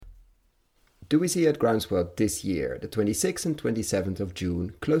do we see at Groundswell this year, the 26th and 27th of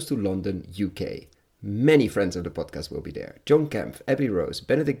June, close to London, UK. Many friends of the podcast will be there. John Kempf, Abby Rose,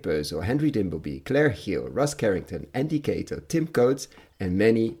 Benedict Bösel, Henry Dimbleby, Claire Hill, Russ Carrington, Andy Cato, Tim Coates, and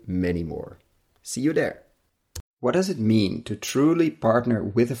many, many more. See you there. What does it mean to truly partner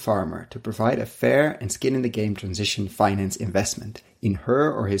with a farmer to provide a fair and skin-in-the-game transition finance investment in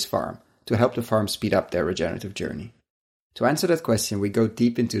her or his farm to help the farm speed up their regenerative journey? To answer that question, we go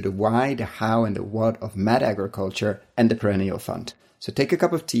deep into the why, the how, and the what of Mad Agriculture and the Perennial Fund. So take a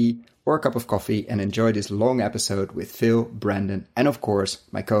cup of tea or a cup of coffee and enjoy this long episode with Phil, Brandon, and of course,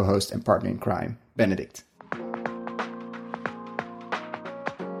 my co-host and partner in crime, Benedict.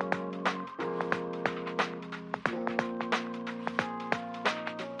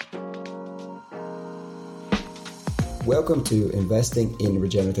 Welcome to Investing in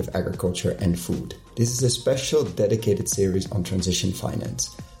Regenerative Agriculture and Food. This is a special dedicated series on transition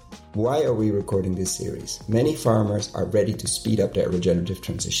finance. Why are we recording this series? Many farmers are ready to speed up their regenerative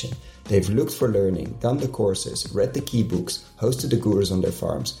transition. They've looked for learning, done the courses, read the key books, hosted the gurus on their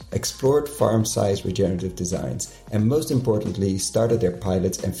farms, explored farm-size regenerative designs, and most importantly, started their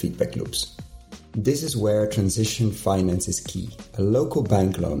pilots and feedback loops. This is where transition finance is key. A local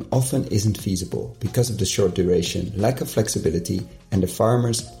bank loan often isn't feasible because of the short duration, lack of flexibility, and the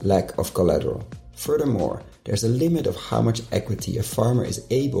farmer's lack of collateral. Furthermore, there's a limit of how much equity a farmer is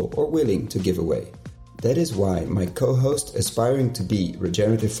able or willing to give away. That is why my co-host, aspiring to be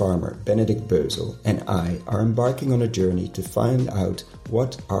regenerative farmer Benedict Bösel, and I are embarking on a journey to find out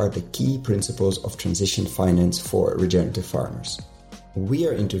what are the key principles of transition finance for regenerative farmers. We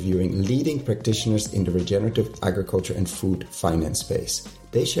are interviewing leading practitioners in the regenerative agriculture and food finance space.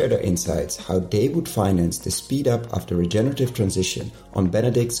 They share their insights, how they would finance the speed up of the regenerative transition on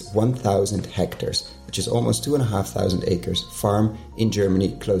Benedict's 1,000 hectares, which is almost 2,500 acres, farm in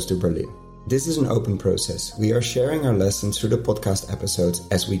Germany close to Berlin. This is an open process. We are sharing our lessons through the podcast episodes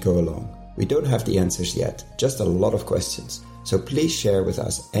as we go along. We don't have the answers yet, just a lot of questions. So please share with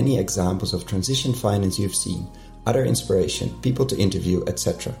us any examples of transition finance you've seen, other inspiration, people to interview,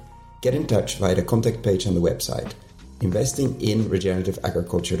 etc. Get in touch via the contact page on the website,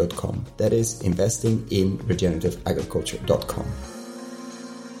 investinginregenerativeagriculture.com. That is investinginregenerativeagriculture.com.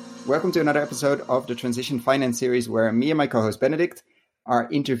 Welcome to another episode of the Transition Finance series where me and my co-host Benedict are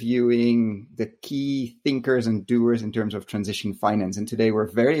interviewing the key thinkers and doers in terms of transition finance. And today we're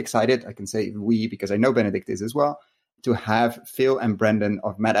very excited, I can say we because I know Benedict is as well, to have Phil and Brandon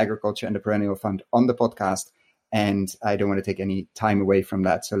of Mad Agriculture and the Perennial Fund on the podcast. And I don't want to take any time away from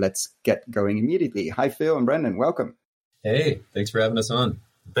that. So let's get going immediately. Hi, Phil and Brandon. Welcome. Hey, thanks for having us on.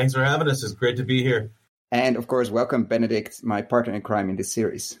 Thanks for having us. It's great to be here. And of course, welcome Benedict, my partner in crime in this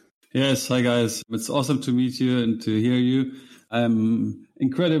series. Yes. Hi, guys. It's awesome to meet you and to hear you. I'm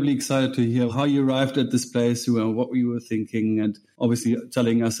incredibly excited to hear how you arrived at this place, what you were thinking, and obviously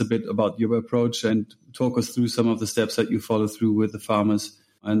telling us a bit about your approach and talk us through some of the steps that you follow through with the farmers.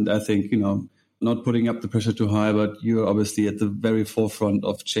 And I think, not putting up the pressure too high, but you're obviously at the very forefront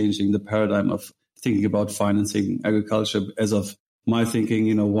of changing the paradigm of thinking about financing agriculture. As of my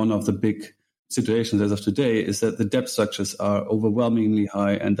thinking, one of the big situations as of today is that the debt structures are overwhelmingly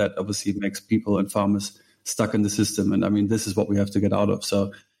high, and that obviously makes people and farmers stuck in the system. And I mean, this is what we have to get out of.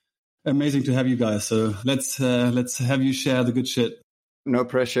 So amazing to have you guys. So let's have you share the good shit. No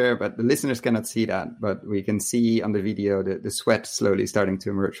pressure, but the listeners cannot see that. But we can see on the video the sweat slowly starting to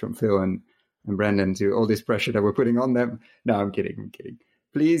emerge from Phil and Brandon to all this pressure that we're putting on them. No, I'm kidding.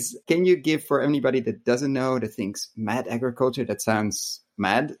 Please, can you give for anybody that doesn't know, that thinks Mad Agriculture, that sounds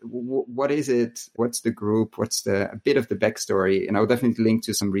mad? What is it? What's the group? What's a bit of the backstory? And I'll definitely link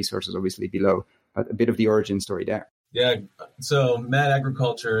to some resources obviously below, but a bit of the origin story there. Yeah, so Mad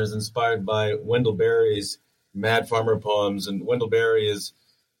Agriculture is inspired by Wendell Berry's Mad Farmer poems. And Wendell Berry is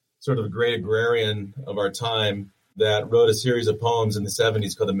sort of a great agrarian of our time that wrote a series of poems in the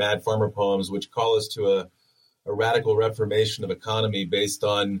 70s called the Mad Farmer Poems, which call us to a radical reformation of economy based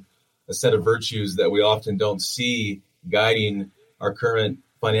on a set of virtues that we often don't see guiding our current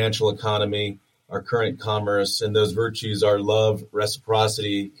financial economy, our current commerce. And those virtues are love,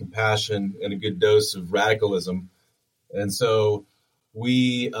 reciprocity, compassion, and a good dose of radicalism. And so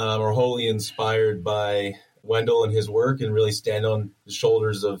we are wholly inspired by Wendell and his work and really stand on the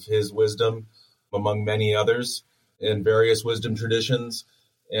shoulders of his wisdom, among many others, in various wisdom traditions.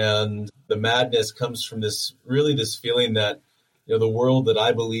 And the madness comes from this feeling that, the world that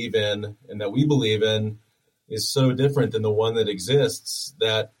I believe in and that we believe in is so different than the one that exists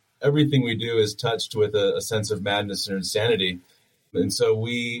that everything we do is touched with a sense of madness and insanity. And so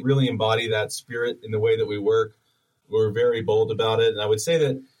we really embody that spirit in the way that we work. We're very bold about it. And I would say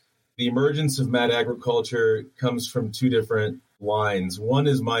that the emergence of mad agriculture comes from two different lines. One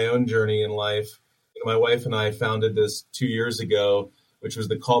is my own journey in life. My wife and I founded this 2 years ago, which was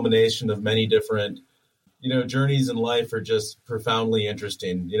the culmination of many different, journeys in life are just profoundly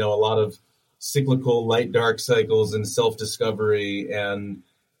interesting. A lot of cyclical light dark cycles and self-discovery. And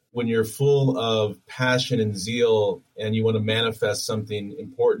when you're full of passion and zeal and you want to manifest something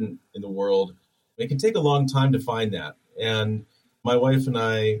important in the world, it can take a long time to find that. And my wife and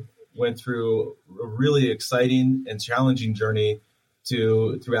I went through a really exciting and challenging journey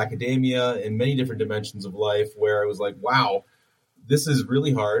through academia and many different dimensions of life where I was like, wow, this is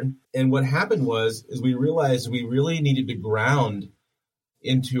really hard. And what happened is we realized we really needed to ground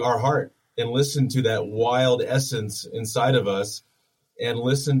into our heart and listen to that wild essence inside of us and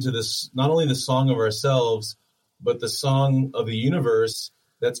listen to this, not only the song of ourselves, but the song of the universe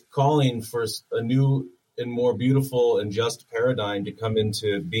that's calling for a new and more beautiful and just paradigm to come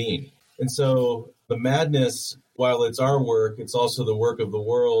into being. And so the madness, while it's our work, it's also the work of the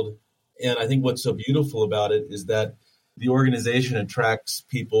world. And I think what's so beautiful about it is that the organization attracts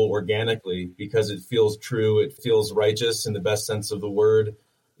people organically because it feels true. It feels righteous in the best sense of the word.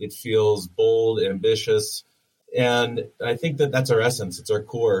 It feels bold, ambitious. And I think that that's our essence. It's our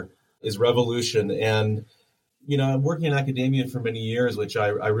core, is revolution. And, I'm working in academia for many years, which I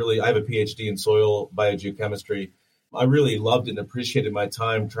have a PhD in soil biogeochemistry. I really loved and appreciated my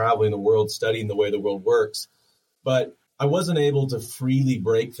time traveling the world, studying the way the world works. But I wasn't able to freely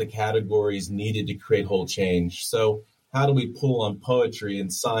break the categories needed to create whole change. So how do we pull on poetry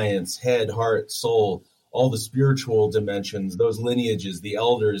and science, head, heart, soul, all the spiritual dimensions, those lineages, the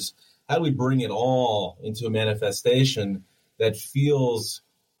elders? How do we bring it all into a manifestation that feels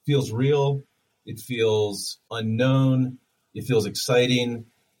real? It feels unknown. It feels exciting.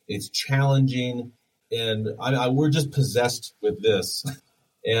 It's challenging. And we're just possessed with this.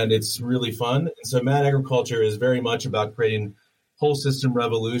 And it's really fun. And so mad agriculture is very much about creating whole system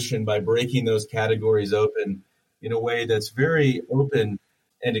revolution by breaking those categories open in a way that's very open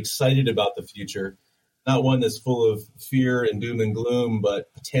and excited about the future. Not one that's full of fear and doom and gloom,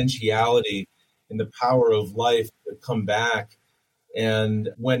 but potentiality and the power of life to come back.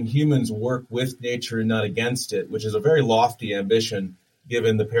 And when humans work with nature and not against it, which is a very lofty ambition,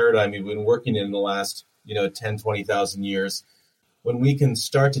 given the paradigm we've been working in the last, 10, 20,000 years, when we can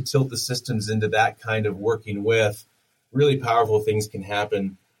start to tilt the systems into that kind of working with, really powerful things can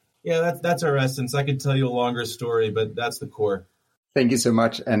happen. Yeah, that's our essence. I could tell you a longer story, but that's the core. Thank you so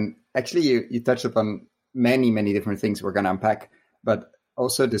much. And actually, you touched upon many, many different things we're going to unpack, but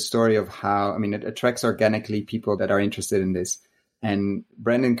also the story of how, it attracts organically people that are interested in this. And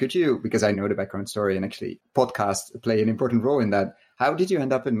Brendan, could you, because I know the background story and actually podcasts play an important role in that, how did you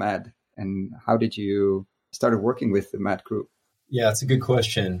end up in MAD? And how did you start working with the MAD group? Yeah, it's a good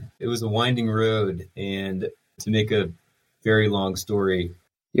question. It was a winding road. And to make a very long story.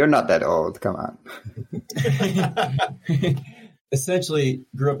 You're not that old. Come on. Essentially,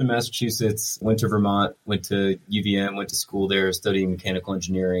 grew up in Massachusetts, went to Vermont, went to UVM, went to school there, studying mechanical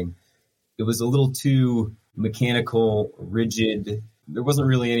engineering. It was a little too mechanical, rigid. There wasn't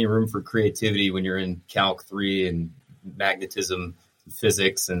really any room for creativity when you're in Calc 3 and magnetism,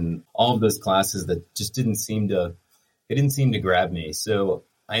 physics, and all of those classes that just didn't seem to grab me. So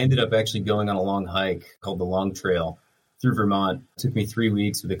I ended up actually going on a long hike called the Long Trail through Vermont. It took me 3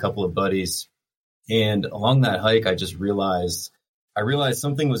 weeks with a couple of buddies. And along that hike, I realized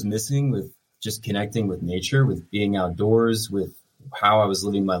something was missing with just connecting with nature, with being outdoors, with how I was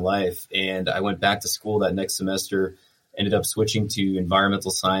living my life. And I went back to school that next semester, ended up switching to environmental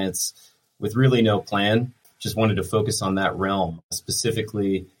science with really no plan. Just wanted to focus on that realm,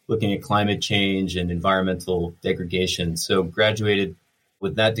 specifically looking at climate change and environmental degradation. So graduated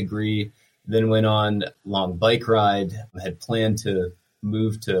with that degree, then went on a long bike ride. I had planned to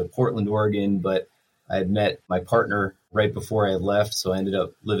move to Portland, Oregon, but I had met my partner right before I had left. So I ended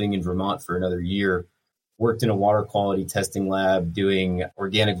up living in Vermont for another year. Worked in a water quality testing lab doing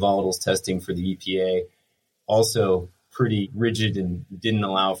organic volatiles testing for the EPA. Also pretty rigid and didn't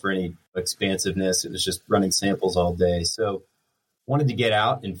allow for any expansiveness. It was just running samples all day. So wanted to get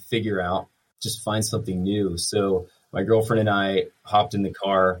out and just find something new. So my girlfriend and I hopped in the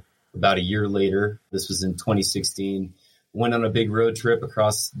car about a year later. This was in 2016. Went on a big road trip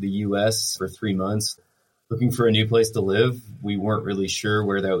across the U.S. for 3 months. Looking for a new place to live. We weren't really sure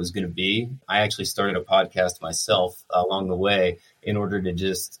where that was going to be. I actually started a podcast myself along the way in order to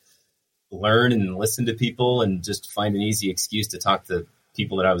just learn and listen to people and just find an easy excuse to talk to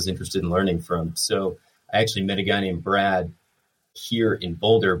people that I was interested in learning from. So I actually met a guy named Brad here in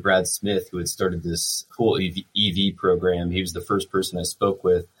Boulder, Brad Smith, who had started this cool EV program. He was the first person I spoke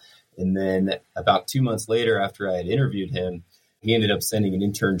with. And then about 2 months later, after I had interviewed him, he ended up sending an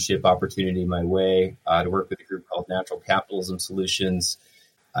internship opportunity my way to work with a group called Natural Capitalism Solutions.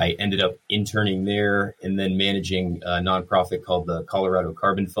 I ended up interning there and then managing a nonprofit called the Colorado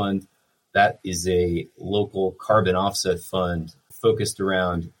Carbon Fund. That is a local carbon offset fund focused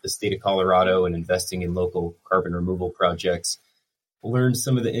around the state of Colorado and investing in local carbon removal projects. Learned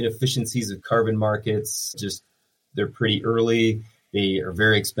some of the inefficiencies of carbon markets. Just they're pretty early. They are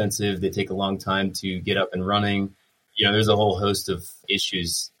very expensive. They take a long time to get up and running. There's a whole host of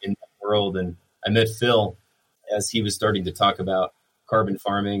issues in the world. And I met Phil as he was starting to talk about carbon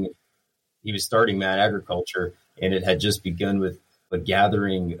farming. He was starting Mad Agriculture, and it had just begun with a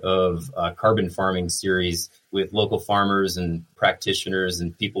gathering of carbon farming series with local farmers and practitioners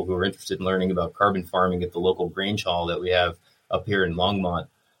and people who are interested in learning about carbon farming at the local Grange Hall that we have up here in Longmont.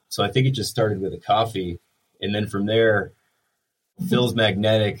 So I think it just started with a coffee. And then from there, Phil's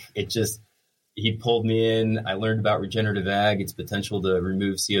magnetic. He pulled me in. I learned about regenerative ag, its potential to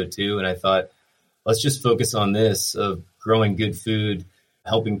remove CO2. And I thought, let's just focus on this of growing good food,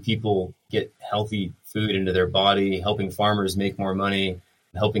 helping people get healthy food into their body, helping farmers make more money,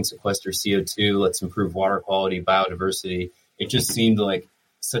 helping sequester CO2. Let's improve water quality, biodiversity. It just seemed like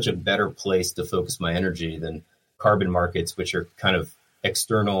such a better place to focus my energy than carbon markets, which are kind of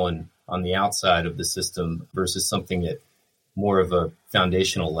external and on the outside of the system versus something at more of a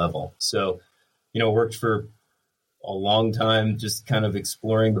foundational level. So, worked for a long time, just kind of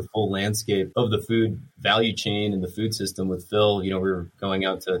exploring the full landscape of the food value chain and the food system with Phil. We were going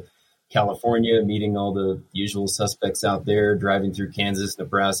out to California, meeting all the usual suspects out there, driving through Kansas,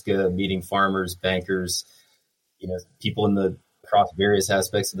 Nebraska, meeting farmers, bankers, people across various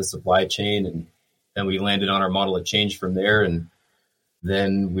aspects of the supply chain. And then we landed on our model of change from there. And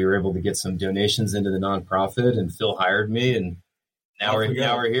then we were able to get some donations into the nonprofit, and Phil hired me. And now we're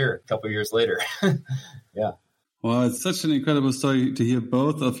here a couple of years later. Yeah. Well, it's such an incredible story to hear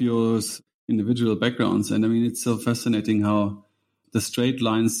both of your individual backgrounds. And I mean, it's so fascinating how the straight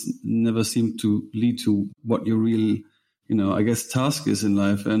lines never seem to lead to what your real, task is in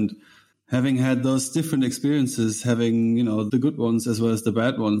life. And having had those different experiences, having, the good ones as well as the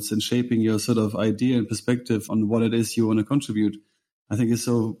bad ones, and shaping your sort of idea and perspective on what it is you want to contribute, I think is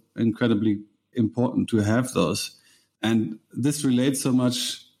so incredibly important to have those. And this relates so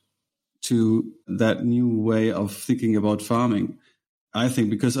much to that new way of thinking about farming, I think,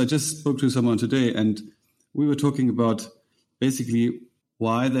 because I just spoke to someone today and we were talking about basically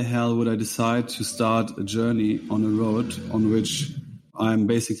why the hell would I decide to start a journey on a road on which I'm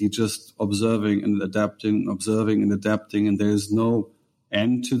basically just observing and adapting, and there's no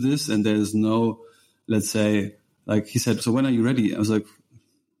end to this, and there's no, let's say, like he said, so when are you ready? I was like,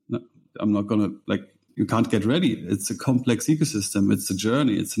 no, I'm not going to, you can't get ready. It's a complex ecosystem. It's a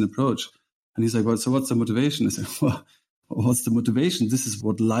journey. It's an approach. And he's like, well, so what's the motivation? I said, well, what's the motivation? This is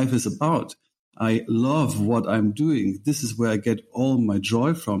what life is about. I love what I'm doing. This is where I get all my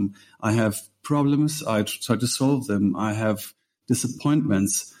joy from. I have problems. I try to solve them. I have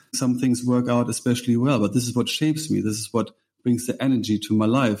disappointments. Some things work out especially well, but this is what shapes me. This is what brings the energy to my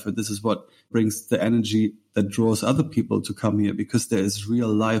life. And this is what brings the energy that draws other people to come here, because there is real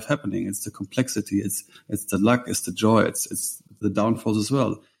life happening. It's the complexity. It's the luck. It's the joy. It's the downfalls as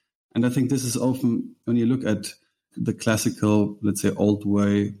well. And I think this is often, when you look at the classical, let's say, old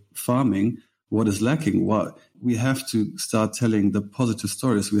way farming, what is lacking? Well, we have to start telling the positive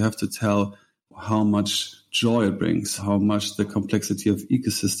stories. We have to tell how much joy it brings, how much the complexity of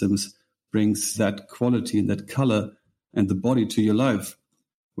ecosystems brings that quality and that color and the body to your life.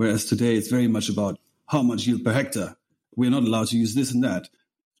 Whereas today it's very much about how much yield per hectare. We're not allowed to use this and that.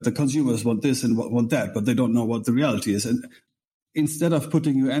 The consumers want this and want that, but they don't know what the reality is. And instead of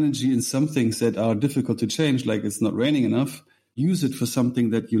putting your energy in some things that are difficult to change, like it's not raining enough, use it for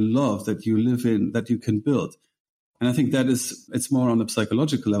something that you love, that you live in, that you can build. And I think it's more on a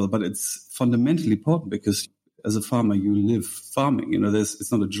psychological level, but it's fundamentally important, because as a farmer, you live farming.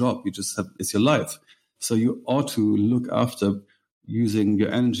 It's not a job. It's your life. So you ought to look after using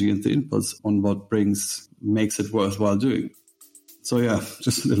your energy and the inputs on what makes it worthwhile doing. So yeah,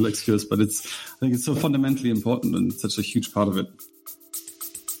 just a little excuse, but I think it's so fundamentally important and such a huge part of it.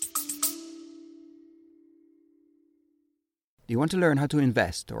 Do you want to learn how to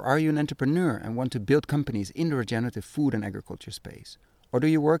invest, or are you an entrepreneur and want to build companies in the regenerative food and agriculture space? Or do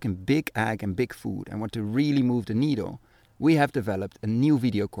you work in big ag and big food and want to really move the needle? We have developed a new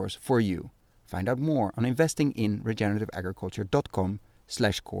video course for you. Find out more on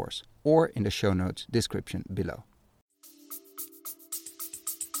investinginregenerativeagriculture.com/course or in the show notes description below.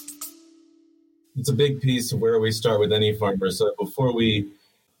 It's a big piece of where we start with any farmer. So before we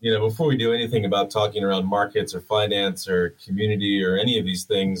before we do anything about talking around markets or finance or community or any of these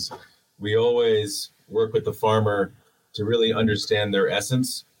things, we always work with the farmer to really understand their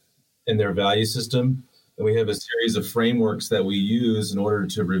essence and their value system. And we have a series of frameworks that we use in order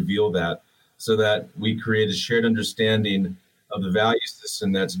to reveal that, so that we create a shared understanding of the value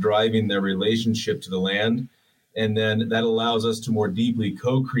system that's driving their relationship to the land. And then that allows us to more deeply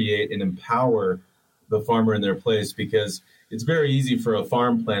co-create and empower the farmer in their place, because it's very easy for a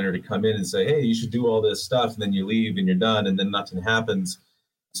farm planner to come in and say, hey, you should do all this stuff, and then you leave and you're done, and then nothing happens.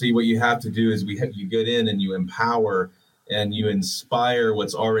 So what you have to do is you get in and you empower and you inspire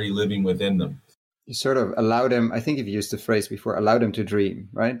what's already living within them. You sort of allow them, I think you've used the phrase before, allow them to dream,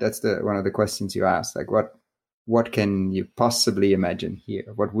 right? That's one of the questions you asked. Like, what can you possibly imagine here?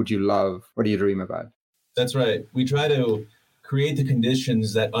 What would you love? What do you dream about? That's right. We try to create the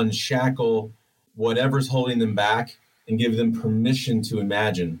conditions that unshackle whatever's holding them back and give them permission to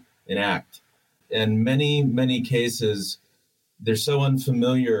imagine and act. And many, many cases, they're so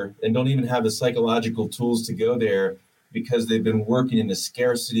unfamiliar and don't even have the psychological tools to go there because they've been working in a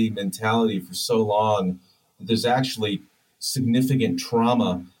scarcity mentality for so long that there's actually significant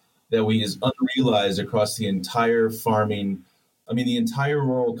trauma that is unrealized across the entire farming. I mean, the entire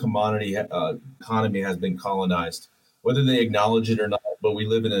rural commodity economy has been colonized, whether they acknowledge it or not. But we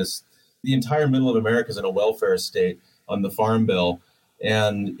live in the entire middle of America is in a welfare state on the Farm Bill,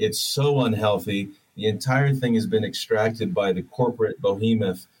 and it's so unhealthy. The entire thing has been extracted by the corporate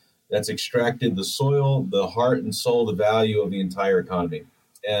behemoth that's extracted the soil, the heart and soul, the value of the entire economy.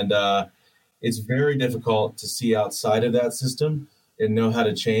 And it's very difficult to see outside of that system and know how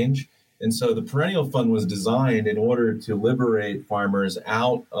to change. And so the Perennial Fund was designed in order to liberate farmers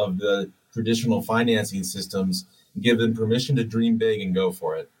out of the traditional financing systems and give them permission to dream big and go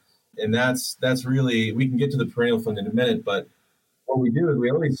for it. And that's really, we can get to the Perennial Fund in a minute, but what we do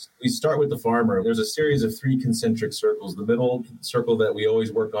is we start with the farmer. There's a series of 3 concentric circles. The middle circle that we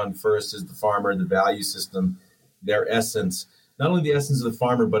always work on first is the farmer, the value system, their essence. Not only the essence of the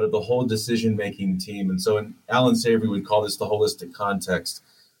farmer, but of the whole decision-making team. And so Alan Savory would call this the holistic context.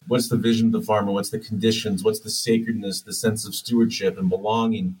 What's the vision of the farmer? What's the conditions? What's the sacredness, the sense of stewardship and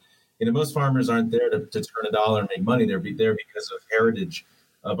belonging? Most farmers aren't there to turn a dollar and make money. They're there because of heritage,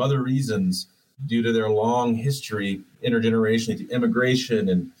 of other reasons, due to their long history, intergenerationally, to immigration,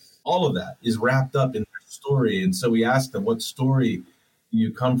 and all of that is wrapped up in their story. And so we ask them, what story do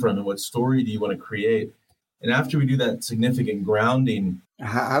you come from and what story do you want to create? And after we do that significant grounding.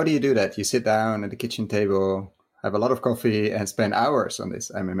 How do you do that? You sit down at the kitchen table, have a lot of coffee, and spend hours on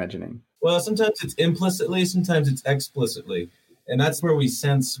this, I'm imagining. Well, sometimes it's implicitly, sometimes it's explicitly. And that's where we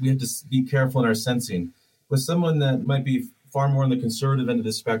have to be careful in our sensing. With someone that might be far more on the conservative end of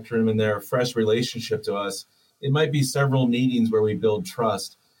the spectrum and their fresh relationship to us, it might be several meetings where we build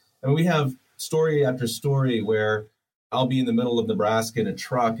trust. And we have story after story where I'll be in the middle of Nebraska in a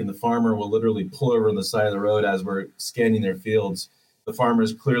truck and the farmer will literally pull over on the side of the road as we're scanning their fields. The farmer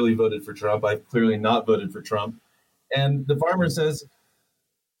has clearly voted for Trump. I've clearly not voted for Trump. And the farmer says,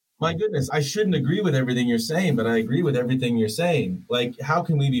 my goodness, I shouldn't agree with everything you're saying, but I agree with everything you're saying. Like, how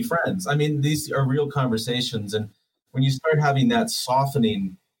can we be friends? I mean, these are real conversations. And when you start having that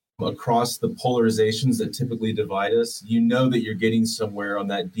softening across the polarizations that typically divide us, you know that you're getting somewhere on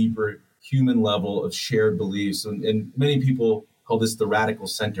that deeper human level of shared beliefs. And many people call this the radical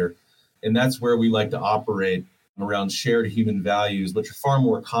center. And that's where we like to operate, around shared human values, which are far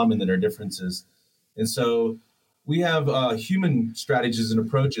more common than our differences. And so we have human strategies and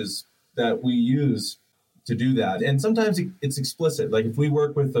approaches that we use to do that. And sometimes it's explicit. Like if we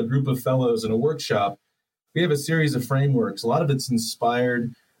work with a group of fellows in a workshop, we have a series of frameworks. A lot of it's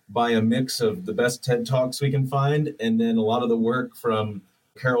inspired by a mix of the best TED Talks we can find, and then a lot of the work from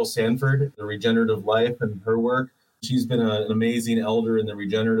Carol Sanford, the Regenerative Life, and her work. She's been an amazing elder in the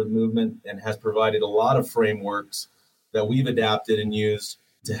regenerative movement and has provided a lot of frameworks that we've adapted and used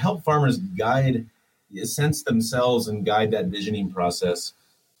to help farmers sense themselves and guide that visioning process.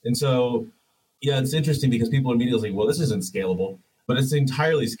 And so, yeah, it's interesting because people immediately think, well, this isn't scalable, but it's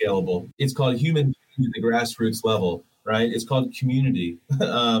entirely scalable. It's called human at the grassroots level, right? It's called community.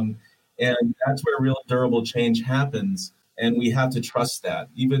 And that's where real durable change happens. And we have to trust that,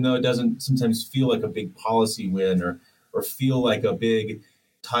 even though it doesn't sometimes feel like a big policy win or feel like a big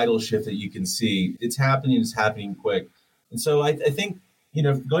tidal shift that you can see. It's happening quick. And so I think,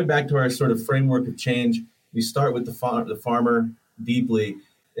 going back to our sort of framework of change, we start with the farmer deeply,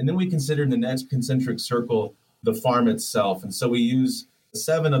 and then we consider in the next concentric circle the farm itself. And so we use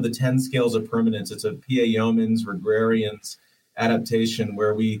 7 of the 10 scales of permanence. It's a P.A. Yeoman's Regrarian's adaptation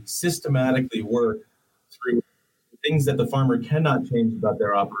where we systematically work through things that the farmer cannot change about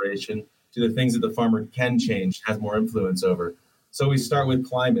their operation to the things that the farmer can change, has more influence over. So we start with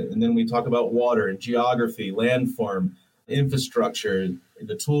climate, and then we talk about water and geography, landform, infrastructure,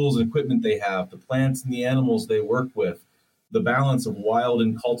 the tools and equipment they have, the plants and the animals they work with, the balance of wild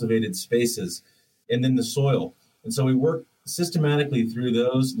and cultivated spaces, and then the soil. And so we work systematically through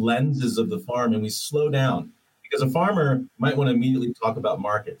those lenses of the farm, and we slow down, because a farmer might want to immediately talk about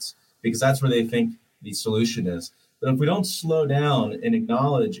markets because that's where they think the solution is. But if we don't slow down and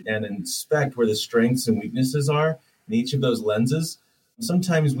acknowledge and inspect where the strengths and weaknesses are in each of those lenses,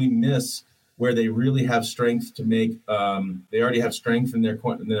 sometimes we miss where they really have strength to make, they already have strength in their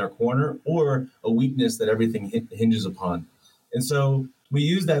corner, or a weakness that everything hinges upon. And so we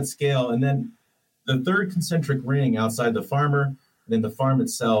use that scale. And then the third concentric ring outside the farmer, and then the farm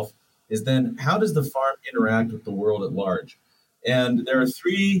itself, is then how does the farm interact with the world at large? And there are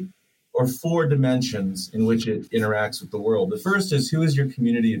 3 or 4 dimensions in which it interacts with the world. The first is, who is your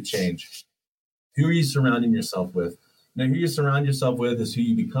community of change? Who are you surrounding yourself with? Now, who you surround yourself with is who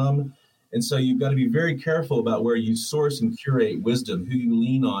you become. And so you've got to be very careful about where you source and curate wisdom, who you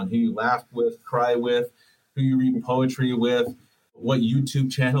lean on, who you laugh with, cry with, who you read poetry with, what YouTube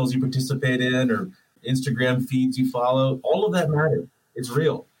channels you participate in, or Instagram feeds you follow. All of that matters. It's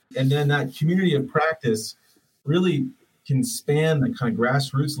real. And then that community of practice really can span the kind of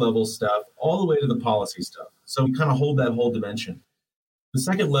grassroots level stuff all the way to the policy stuff. So we kind of hold that whole dimension. The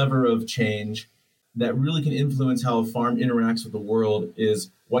second lever of change that really can influence how a farm interacts with the world is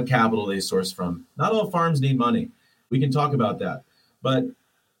what capital they source from. Not all farms need money. We can talk about that. But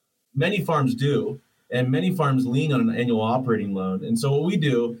many farms do, and many farms lean on an annual operating loan. And so what we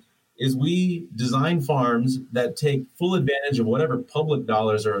do is we design farms that take full advantage of whatever public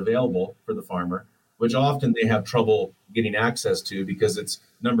dollars are available for the farmer, which often they have trouble getting access to because it's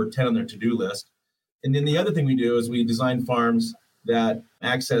number 10 on their to-do list. And then the other thing we do is we design farms that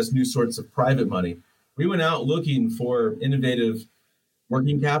access new sorts of private money. We went out looking for innovative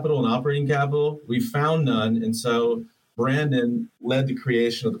working capital and operating capital. We found none. And so Brandon led the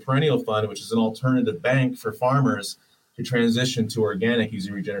creation of the Perennial Fund, which is an alternative bank for farmers to transition to organic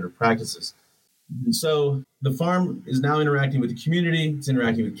using regenerative practices. And so the farm is now interacting with the community, it's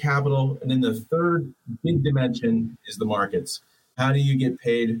interacting with capital. And then the third big dimension is the markets. How do you get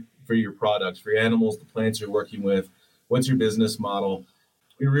paid for your products, for your animals, the plants you're working with? What's your business model?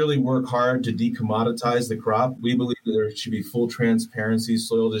 We really work hard to decommoditize the crop. We believe that there should be full transparency,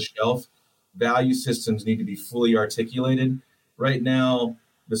 soil to shelf. Value systems need to be fully articulated. Right now,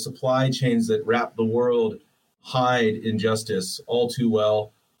 the supply chains that wrap the world hide injustice all too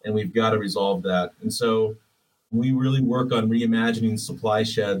well, and we've got to resolve that. And so we really work on reimagining supply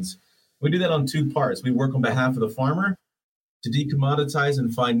sheds. We do that on 2 parts. We work on behalf of the farmer to decommoditize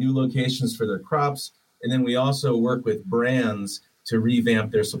and find new locations for their crops. And then we also work with brands to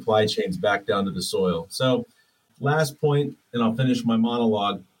revamp their supply chains back down to the soil. So last point, and I'll finish my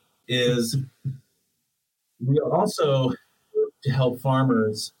monologue, is we also work to help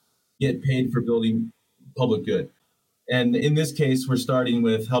farmers get paid for building public good. And in this case, we're starting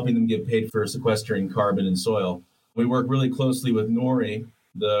with helping them get paid for sequestering carbon in soil. We work really closely with NORI,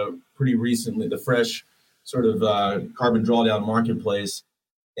 the fresh sort of carbon drawdown marketplace.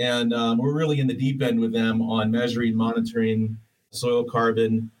 And we're really in the deep end with them on measuring, monitoring soil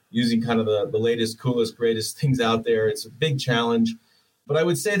carbon, using kind of the latest, coolest, greatest things out there. It's a big challenge. But I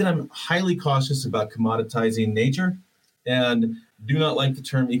would say that I'm highly cautious about commoditizing nature and do not like the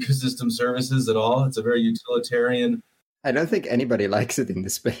term ecosystem services at all. It's a very utilitarian. I don't think anybody likes it in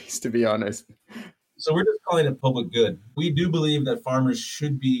this space, to be honest. So we're just calling it public good. We do believe that farmers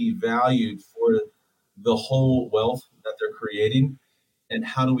should be valued for the whole wealth that they're creating. And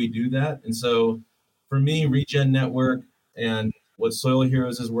how do we do that? And so for me, Regen Network and what Soil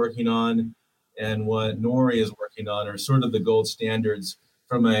Heroes is working on and what NORI is working on are sort of the gold standards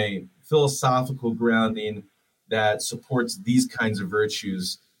from a philosophical grounding that supports these kinds of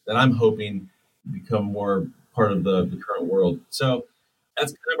virtues that I'm hoping become more part of the current world. So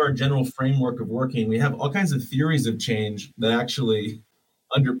that's kind of our general framework of working. We have all kinds of theories of change that actually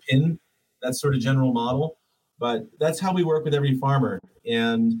underpin that sort of general model. But that's how we work with every farmer.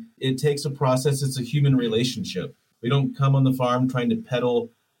 And it takes a process. It's a human relationship. We don't come on the farm trying to peddle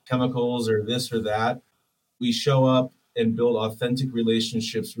chemicals or this or that. We show up and build authentic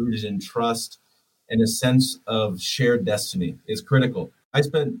relationships rooted in trust, and a sense of shared destiny is critical. I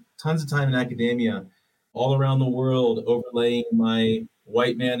spent tons of time in academia all around the world overlaying my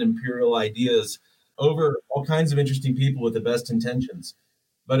white man imperial ideas over all kinds of interesting people with the best intentions.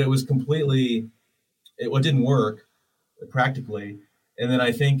 But it was it didn't work practically. And then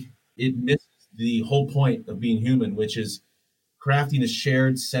I think it misses the whole point of being human, which is crafting a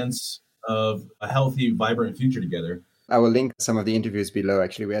shared sense of a healthy, vibrant future together. I will link some of the interviews below.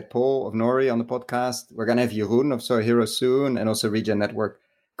 Actually, we had Paul of Nori on the podcast. We're going to have Jeroen of Soy Hero soon, and also Regen Network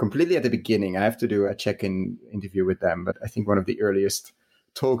completely at the beginning. I have to do a check-in interview with them, but I think one of the earliest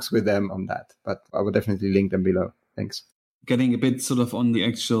talks with them on that. But I will definitely link them below. Thanks. Getting a bit sort of on the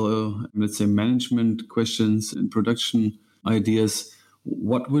actual, let's say, management questions and production ideas,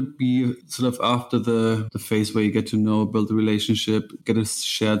 what would be sort of after the phase where you get to know, build a relationship, get a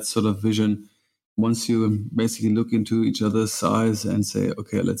shared sort of vision, once you basically look into each other's eyes and say,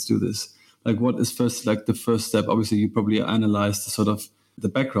 okay, let's do this? Like, what is first, like the first step? Obviously, you probably analyze the sort of the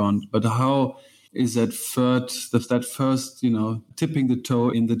background, but how is that first, tipping the toe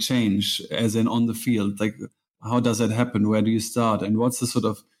in the change, as in on the field? Like, how does that happen? Where do you start? And what's the sort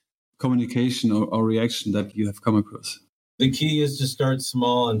of communication or reaction that you have come across? The key is to start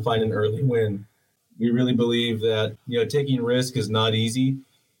small and find an early win. We really believe that, taking risk is not easy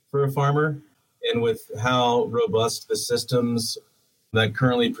for a farmer. And with how robust the systems that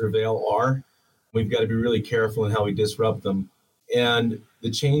currently prevail are, we've got to be really careful in how we disrupt them. And the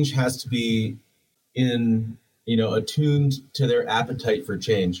change has to be attuned to their appetite for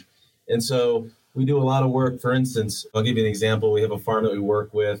change. And so we do a lot of work. For instance, I'll give you an example. We have a farm that we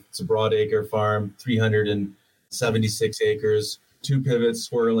work with. It's a broadacre farm, 376 acres, 2 pivots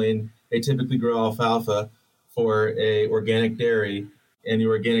swirling. They typically grow alfalfa for a organic dairy. And the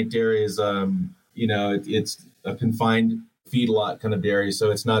organic dairy is, it's a confined feedlot kind of dairy. So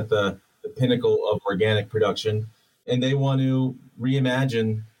it's not the pinnacle of organic production. And they want to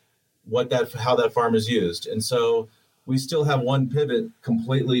reimagine how that farm is used. And so we still have one pivot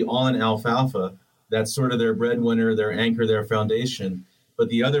completely on alfalfa. That's sort of their breadwinner, their anchor, their foundation. But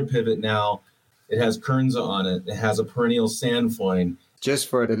the other pivot now, it has Kernza on it. It has a perennial sandfoin. Just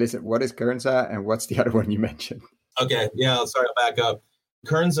for the listen, what is Kernza and what's the other one you mentioned? Okay, yeah, sorry, I'll back up.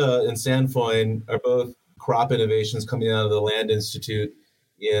 Kernza and sandfoin are both crop innovations coming out of the Land Institute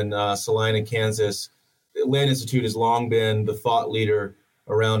in Salina, Kansas. The Land Institute has long been the thought leader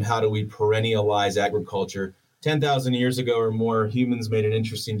around how do we perennialize agriculture. 10,000 years ago or more, humans made an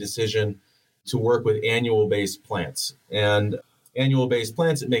interesting decision to work with annual-based plants. And annual-based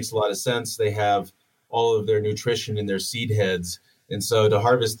plants, it makes a lot of sense. They have all of their nutrition in their seed heads. And so to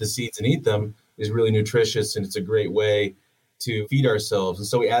harvest the seeds and eat them is really nutritious, and it's a great way to feed ourselves. And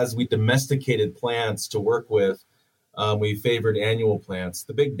so as we domesticated plants to work with, we favored annual plants.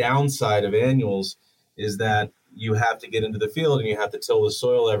 The big downside of annuals is that you have to get into the field and you have to till the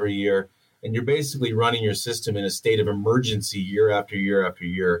soil every year. And you're basically running your system in a state of emergency year after year after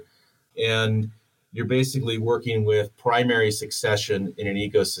year. And you're basically working with primary succession in an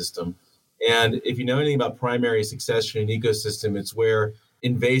ecosystem. And if you know anything about primary succession in an ecosystem, it's where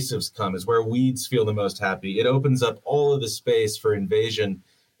invasives come. It's where weeds feel the most happy. It opens up all of the space for invasion,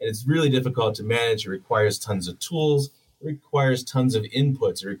 and it's really difficult to manage. It requires tons of tools. It requires tons of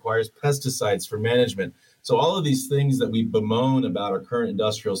inputs. It requires pesticides for management. So all of these things that we bemoan about our current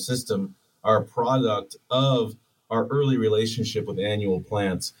industrial system are a product of our early relationship with annual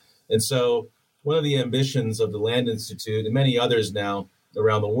plants. And so one of the ambitions of the Land Institute and many others now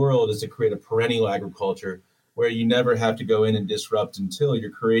around the world is to create a perennial agriculture where you never have to go in and disrupt until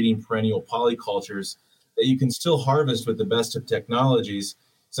you're creating perennial polycultures that you can still harvest with the best of technologies.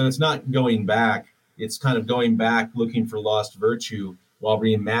 So it's not going back. It's kind of going back looking for lost virtue while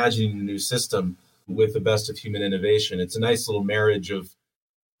reimagining a new system with the best of human innovation. It's a nice little marriage of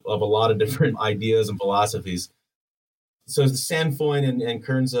a lot of different ideas and philosophies. So the sandfoin and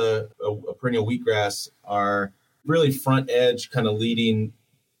Kernza, a perennial wheatgrass, are really front edge kind of leading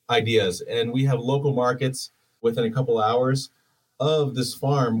ideas. And we have local markets within a couple hours of this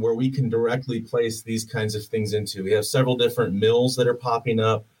farm where we can directly place these kinds of things into. We have several different mills that are popping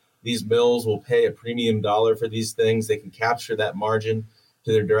up. These mills will pay a premium dollar for these things. They can capture that margin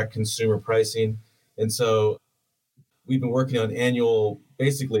to their direct consumer pricing. And so we've been working on annual,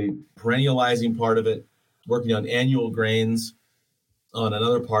 basically perennializing part of it, working on annual grains on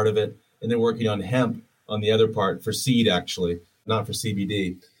another part of it, and then working on hemp on the other part for seed, actually, not for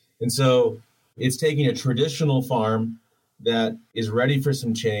CBD. And so it's taking a traditional farm that is ready for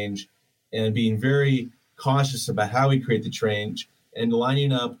some change and being very cautious about how we create the change and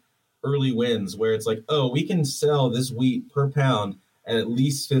lining up early wins where it's like, oh, we can sell this wheat per pound at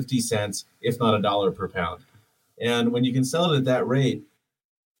least 50 cents, if not $1 per pound. And when you can sell it at that rate,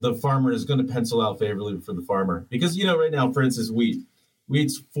 the farmer is going to pencil out favorably for the farmer. Because, right now, for instance,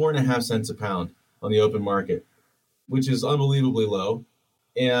 wheat's 4.5 cents a pound on the open market, which is unbelievably low.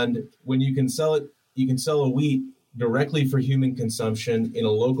 And when you can sell it, you can sell a wheat directly for human consumption in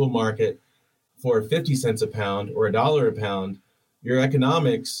a local market for 50 cents a pound or $1 a pound, your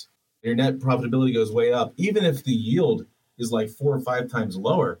economics, your net profitability goes way up, even if the yield is like 4 or 5 times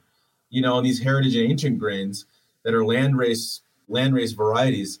lower. On these heritage and ancient grains that are landrace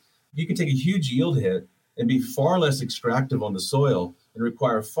varieties, you can take a huge yield hit and be far less extractive on the soil and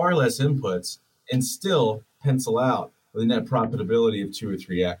require far less inputs and still pencil out with a net profitability of 2 or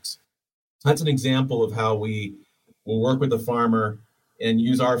 3x. That's an example of how we will work with the farmer and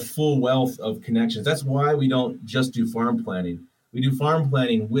use our full wealth of connections. That's why we don't just do farm planning. We do farm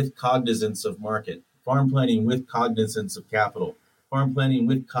planning with cognizance of market, farm planning with cognizance of capital, farm planning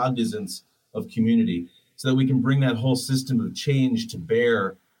with cognizance of community, so that we can bring that whole system of change to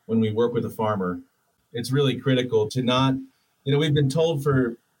bear when we work with a farmer. It's really critical to not, we've been told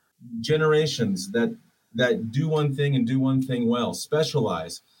for generations that do one thing and do one thing well,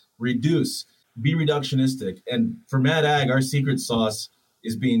 specialize, reduce, be reductionistic. And for Mad Ag, our secret sauce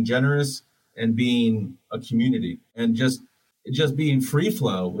is being generous and being a community and just being free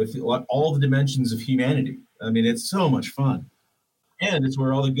flow with all the dimensions of humanity. I mean, it's so much fun. And it's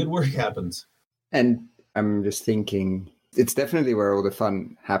where all the good work happens. And I'm just thinking, it's definitely where all the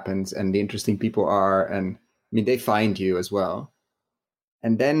fun happens and the interesting people are. And I mean, they find you as well.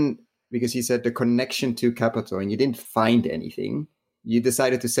 And then, because you said the connection to capital and you didn't find anything, you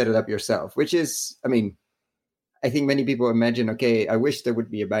decided to set it up yourself, which is, I mean, I think many people imagine, okay, I wish there would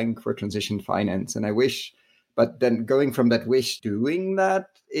be a bank for transition finance. And I wish, but then going from that wish to doing that,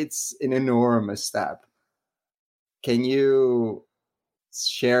 it's an enormous step. Can you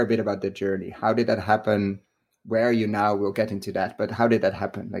share a bit about the journey? How did that happen? Where are you now? We'll get into that. But how did that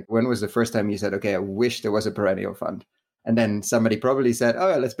happen? Like, when was the first time you said, okay, I wish there was a perennial fund? And then somebody probably said, oh,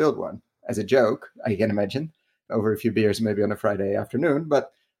 yeah, let's build one, as a joke, I can imagine, over a few beers, maybe on a Friday afternoon.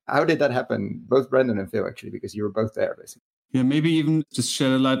 But how did that happen? Both Brendan and Phil, actually, because you were both there, basically. Yeah, maybe even just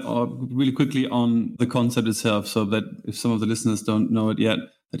shed a light really quickly on the concept itself, so that if some of the listeners don't know it yet,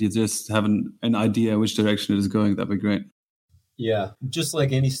 that you just have an idea which direction it is going. That'd be great. Yeah, just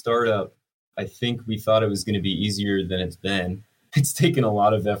like any startup, I think we thought it was going to be easier than it's been. It's taken a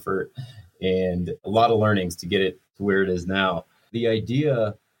lot of effort and a lot of learnings to get it to where it is now. The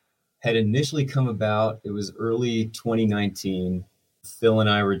idea had initially come about, it was early 2019. Phil and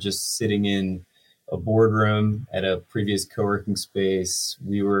I were just sitting in a boardroom at a previous co-working space.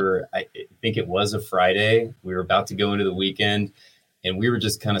 I think it was a Friday. We were about to go into the weekend, and we were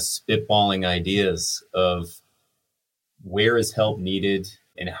just kind of spitballing ideas of where is help needed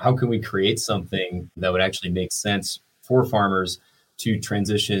and how can we create something that would actually make sense for farmers to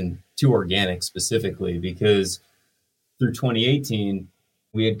transition to organic specifically, because through 2018,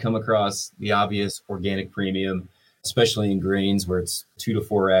 we had come across the obvious organic premium, especially in grains where it's 2 to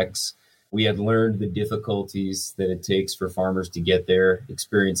 4x. We had learned the difficulties that it takes for farmers to get there,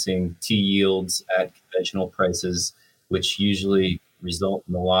 experiencing tea yields at conventional prices, which usually result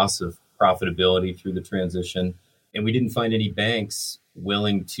in the loss of profitability through the transition. And we didn't find any banks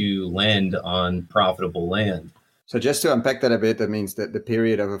willing to lend on profitable land. So just to unpack that a bit, that means that the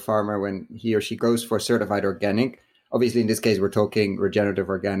period of a farmer when he or she goes for certified organic, obviously in this case, we're talking regenerative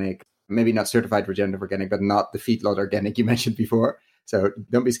organic, maybe not certified regenerative organic, but not the feedlot organic you mentioned before. So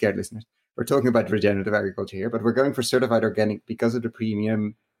don't be scared, listeners. We're talking about regenerative agriculture here, but we're going for certified organic because of the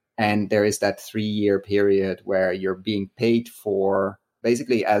premium. And there is that 3-year period where you're being paid for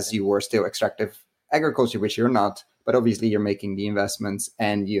basically as you were still extractive agriculture, which you're not, but obviously you're making the investments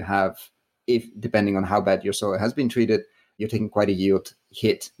and you have, if depending on how bad your soil has been treated, you're taking quite a yield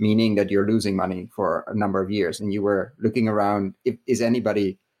hit, meaning that you're losing money for a number of years. And you were looking around, is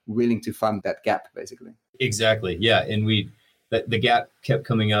anybody willing to fund that gap, basically? Exactly. Yeah. And the gap kept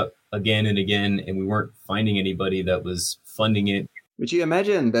coming up again and again, and we weren't finding anybody that was funding it. Would you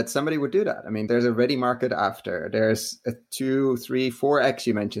imagine that somebody would do that? I mean, there's a ready market after. There's a 2, 3, 4x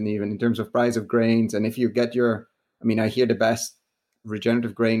you mentioned even in terms of price of grains. And if you get I hear the best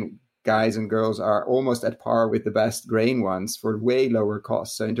regenerative grain guys and girls are almost at par with the best grain ones for way lower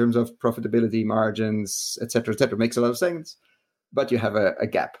costs. So in terms of profitability, margins, et cetera, makes a lot of sense. But you have a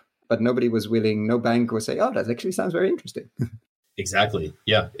gap. But nobody was willing, no bank would say, oh, that actually sounds very interesting. Exactly.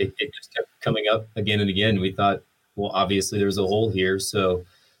 Yeah. It just kept coming up again and again. We thought, well, obviously there's a hole here, so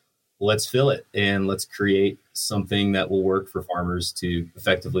let's fill it and let's create something that will work for farmers to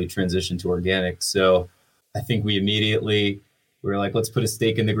effectively transition to organic. So I think we were like, let's put a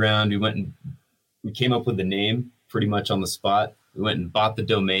stake in the ground. We came up with the name pretty much on the spot. We went and bought the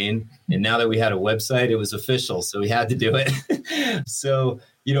domain. And now that we had a website, it was official. So we had to do it. So,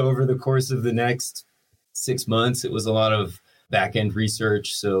 over the course of the next 6 months, it was a lot of back-end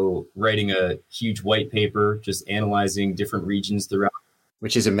research. So writing a huge white paper, just analyzing different regions throughout.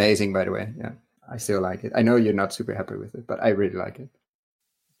 Which is amazing, by the way. Yeah. I still like it. I know you're not super happy with it, but I really like it.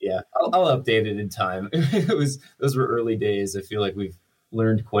 Yeah, I'll update it in time. Those were early days. I feel like we've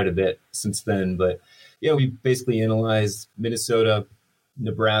learned quite a bit since then. But yeah, we basically analyzed Minnesota,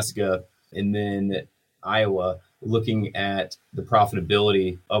 Nebraska, and then Iowa, looking at the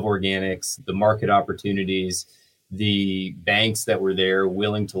profitability of organics, the market opportunities, the banks that were there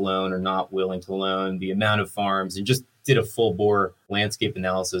willing to loan or not willing to loan, the amount of farms, and just did a full bore landscape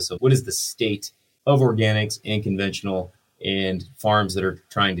analysis of what is the state of organics and conventional and farms that are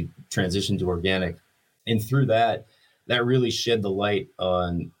trying to transition to organic. And through that really shed the light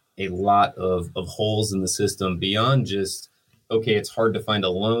on a lot of holes in the system beyond just, okay, it's hard to find a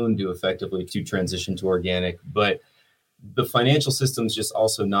loan to effectively to transition to organic, but the financial system's just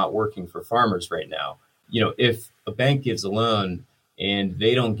also not working for farmers right now. You know, if a bank gives a loan and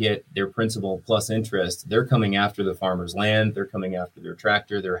they don't get their principal plus interest, they're coming after the farmer's land, they're coming after their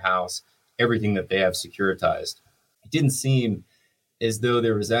tractor, their house, everything that they have securitized. It didn't seem as though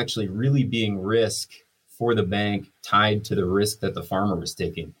there was actually really being risk for the bank tied to the risk that the farmer was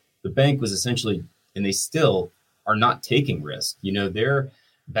taking. The bank was essentially, and they still are not taking risk. You know, they're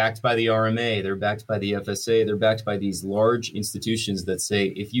backed by the RMA, they're backed by the FSA, they're backed by these large institutions that say,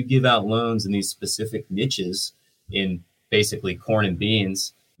 if you give out loans in these specific niches in basically corn and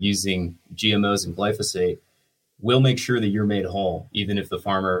beans using GMOs and glyphosate, we'll make sure that you're made whole, even if the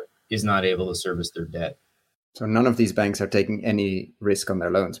farmer is not able to service their debt. So none of these banks are taking any risk on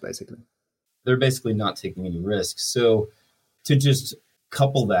their loans, basically. They're basically not taking any risk. So to just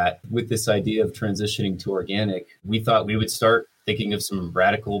couple that with this idea of transitioning to organic, we thought we would start thinking of some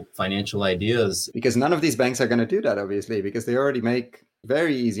radical financial ideas. Because none of these banks are going to do that, obviously, because they already make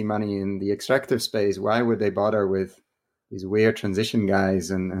very easy money in the extractive space. Why would they bother with these weird transition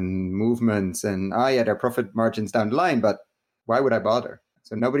guys and movements? And their profit margins down the line, but why would I bother?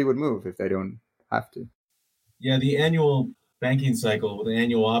 So nobody would move if they don't have to. Yeah, the annual banking cycle, the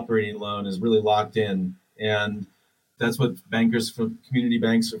annual operating loan is really locked in. And that's what bankers from community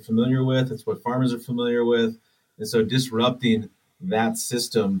banks are familiar with. It's what farmers are familiar with. And so disrupting that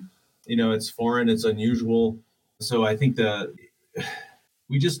system, it's foreign, it's unusual. So I think that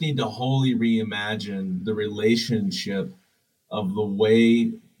we just need to wholly reimagine the relationship of the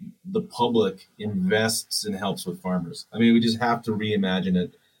way the public invests and helps with farmers. I mean, we just have to reimagine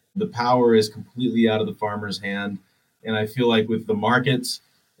it. The power is completely out of the farmer's hand. And I feel like with the markets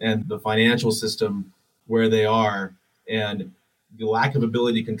and the financial system where they are, and the lack of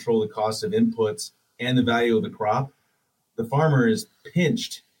ability to control the cost of inputs and the value of the crop, the farmer is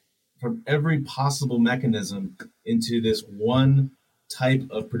pinched from every possible mechanism into this one type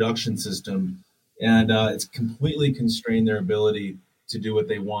of production system. And it's completely constrained their ability to do what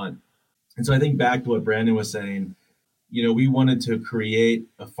they want. And so I think back to what Brandon was saying, we wanted to create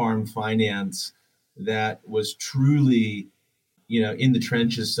a farm finance that was truly, in the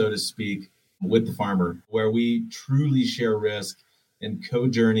trenches, so to speak, with the farmer, where we truly share risk and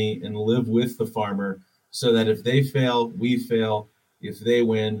co-journey and live with the farmer so that if they fail, we fail. If they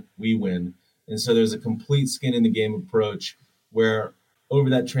win, we win. And so there's a complete skin in the game approach where over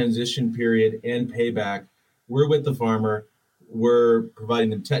that transition period and payback, we're with the farmer, we're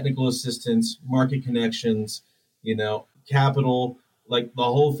providing them technical assistance, market connections, capital, like the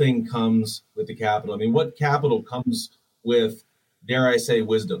whole thing comes with the capital. I mean, what capital comes with, dare I say,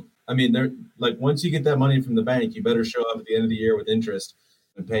 wisdom? I mean, they're like, once you get that money from the bank, you better show up at the end of the year with interest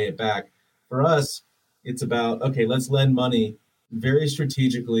and pay it back. For us, it's about, okay, let's lend money very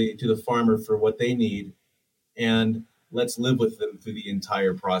strategically to the farmer for what they need, and let's live with them through the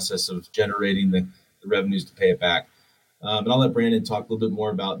entire process of generating the revenues to pay it back. And I'll let Brandon talk a little bit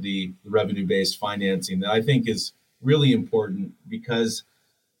more about the revenue-based financing that I think is really important, because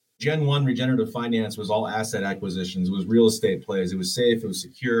Gen 1 regenerative finance was all asset acquisitions. It was real estate plays. It was safe. It was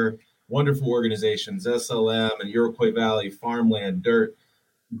secure. Wonderful organizations, SLM and Iroquois Valley, Farmland, Dirt.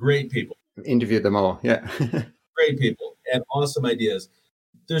 Great people. Interviewed them all. Yeah. Great people and awesome ideas.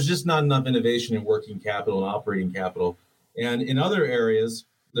 There's just not enough innovation in working capital and operating capital. And in other areas,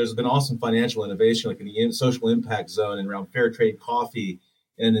 there's been awesome financial innovation, like in the social impact zone and around fair trade coffee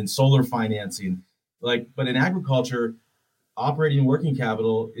and in solar financing. But in agriculture, operating working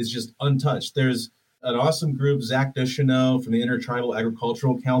capital is just untouched. There's an awesome group, Zach Ducheneau from the Intertribal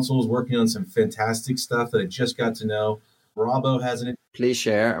Agricultural Council, is working on some fantastic stuff that I just got to know. Rabo has an... Please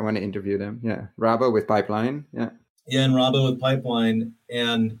share. I want to interview them. Yeah. Rabo with Pipeline. Yeah. Yeah, and Rabo with Pipeline.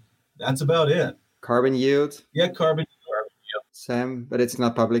 And that's about it. Carbon Yield. Yeah, Carbon Yield. Sam, but it's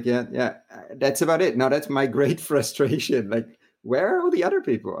not public yet. Yeah, that's about it. Now, that's my great frustration. Like, where are all the other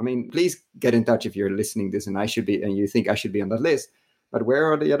people? I mean, please get in touch if you're listening to this and you think I should be on that list. But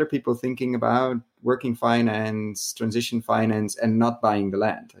where are the other people thinking about working finance, transition finance, and not buying the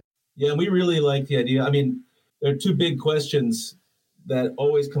land? Yeah, we really like the idea. I mean, there are two big questions that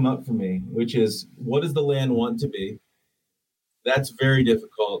always come up for me, which is, what does the land want to be? That's very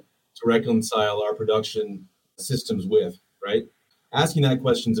difficult to reconcile our production systems with, right? Asking that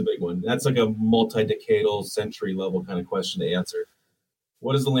question is a big one. That's like a multi-decadal, century level kind of question to answer.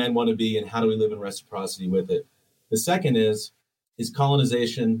 What does the land want to be, and how do we live in reciprocity with it? The second is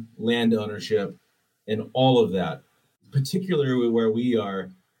colonization, land ownership, and all of that. Particularly where we are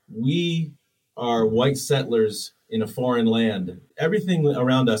white settlers in a foreign land. Everything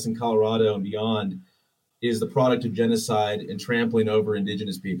around us in Colorado and beyond is the product of genocide and trampling over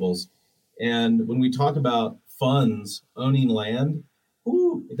indigenous peoples. And when we talk about funds owning land,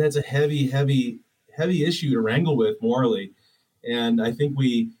 that's a heavy issue to wrangle with morally. And I think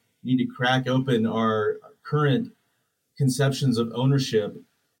we need to crack open our current conceptions of ownership.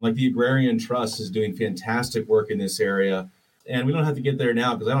 Like the Agrarian Trust is doing fantastic work in this area. And we don't have to get there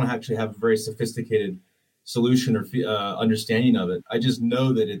now because I don't actually have a very sophisticated solution or understanding of it. I just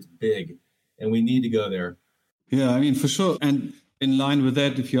know that it's big and we need to go there. Yeah, I mean, for sure. And in line with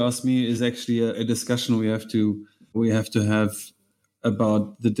that, if you ask me, is actually a discussion we have to have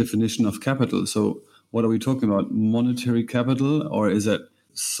about the definition of capital. So what are we talking about? Monetary capital, or is it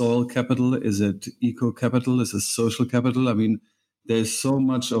soil capital? Is it eco capital? Is it social capital? I mean, there's so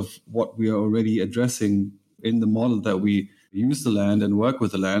much of what we are already addressing in the model that we use the land and work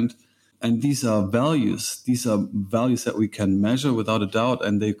with the land. And these are values. These are values that we can measure without a doubt,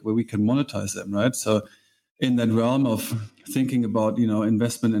 and where we can monetize them, right? So in that realm of thinking about,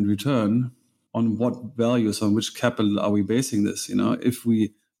 investment and return, on what values, on which capital are we basing this? If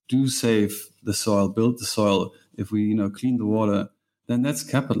we do save the soil, build the soil, if we, clean the water, then that's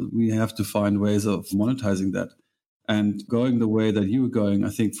capital. We have to find ways of monetizing that. And going the way that you were going, I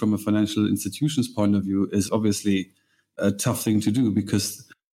think from a financial institution's point of view, is obviously a tough thing to do because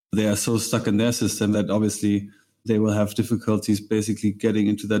they are so stuck in their system that obviously they will have difficulties basically getting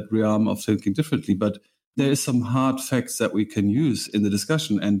into that realm of thinking differently. But there is some hard facts that we can use in the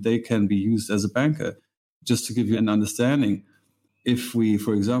discussion, and they can be used as a banker. Just to give you an understanding, if we,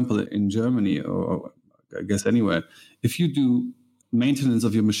 for example, in Germany, or I guess anywhere, if you do maintenance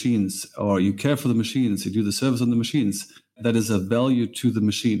of your machines, or you care for the machines, you do the service on the machines, that is a value to the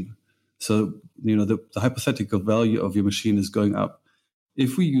machine. So, the hypothetical value of your machine is going up.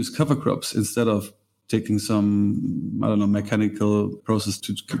 If we use cover crops instead of taking some, mechanical process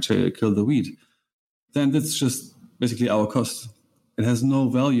to kill the weed, then that's just basically our cost. It has no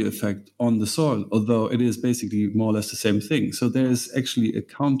value effect on the soil, although it is basically more or less the same thing. So there is actually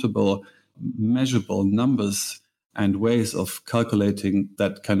accountable, measurable numbers and ways of calculating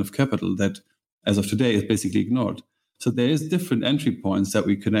that kind of capital that, as of today, is basically ignored. So there is different entry points that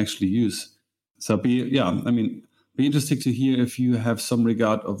we can actually use. So be interesting to hear if you have some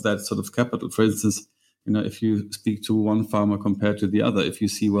regard of that sort of capital. For instance, if you speak to one farmer compared to the other, if you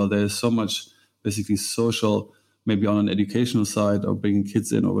see, well, there's so much basically social, maybe on an educational side or bringing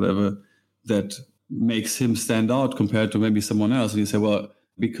kids in or whatever, that makes him stand out compared to maybe someone else. And you say, well,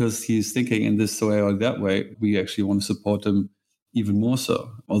 because he's thinking in this way or that way, we actually want to support him even more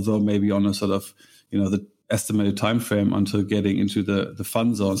so. Although maybe on a sort of, the estimated time frame until getting into the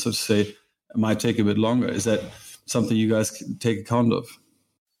fun zone, so to say, it might take a bit longer. Is that something you guys can take account of?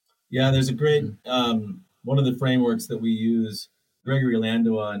 Yeah, there's a great, one of the frameworks that we use, Gregory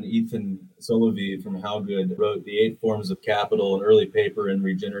Landois and Ethan Solovey from HowGood wrote The 8 Forms of Capital, an early paper in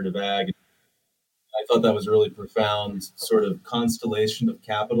regenerative ag. I thought that was a really profound sort of constellation of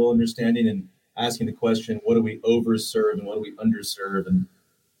capital understanding and asking the question, what do we overserve and what do we underserve? And,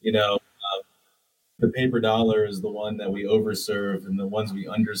 the paper dollar is the one that we overserve, and the ones we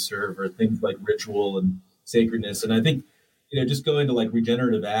underserve are things like ritual and sacredness. And I think, just going to like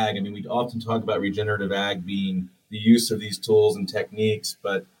regenerative ag, we often talk about regenerative ag being the use of these tools and techniques,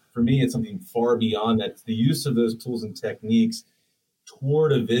 but for me, it's something far beyond that. It's the use of those tools and techniques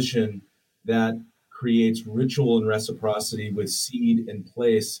toward a vision that creates ritual and reciprocity with seed and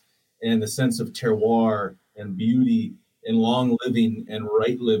place and the sense of terroir and beauty and long living and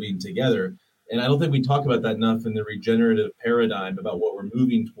right living together. And I don't think we talk about that enough in the regenerative paradigm about what we're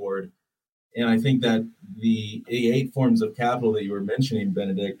moving toward. And I think that the 8 forms of capital that you were mentioning,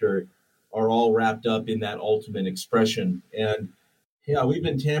 Benedict, are all wrapped up in that ultimate expression. And yeah, we've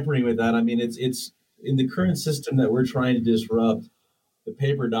been tampering with that. It's in the current system that we're trying to disrupt, the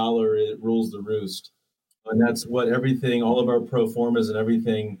paper dollar, it rules the roost. And that's what everything, all of our pro formas and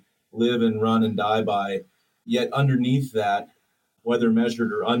everything live and run and die by. Yet underneath that, whether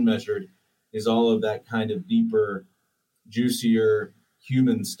measured or unmeasured, is all of that kind of deeper, juicier,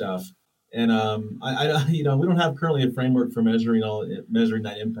 human stuff. And we don't have currently a framework for measuring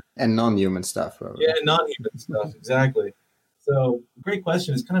that impact. And non-human stuff. Probably. Yeah, non-human stuff, exactly. So, great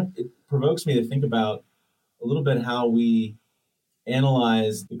question. It provokes me to think about a little bit how we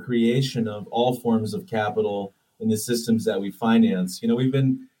analyze the creation of all forms of capital in the systems that we finance. We've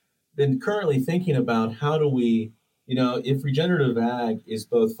been currently thinking about how do we, if regenerative ag is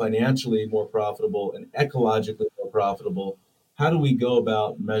both financially more profitable and ecologically more profitable, how do we go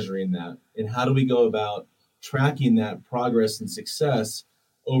about measuring that? And how do we go about tracking that progress and success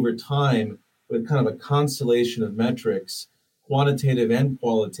over time with kind of a constellation of metrics, quantitative and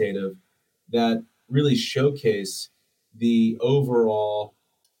qualitative, that really showcase the overall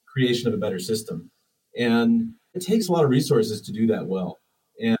creation of a better system? And it takes a lot of resources to do that well.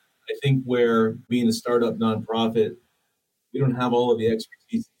 And I think where being a startup nonprofit, we don't have all of the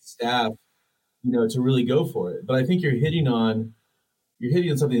expertise and staff, to really go for it. But I think you're hitting on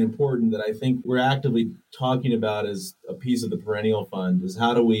something important that I think we're actively talking about as a piece of the Perennial Fund, is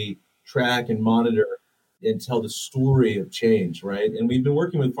how do we track and monitor and tell the story of change, right? And we've been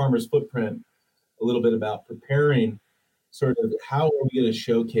working with Farmers Footprint a little bit about preparing sort of how are we going to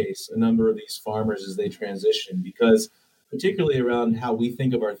showcase a number of these farmers as they transition, because particularly around how we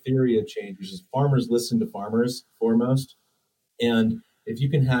think of our theory of change, which is farmers listen to farmers foremost. And if you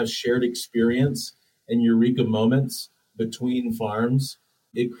can have shared experience and eureka moments between farms,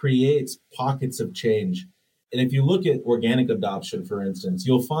 it creates pockets of change. And if you look at organic adoption, for instance,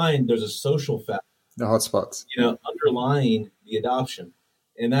 you'll find there's a social factor, the hotspots, underlying the adoption.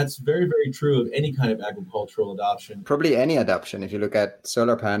 And that's very, very true of any kind of agricultural adoption. Probably any adoption. If you look at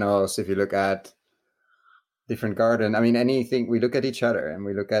solar panels, if you look at different garden, anything, we look at each other and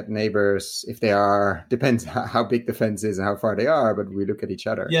we look at neighbors. If they are, depends how big the fence is and how far they are, but we look at each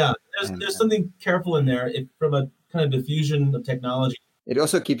other. Yeah, there's something careful in there from a kind of diffusion of technology. It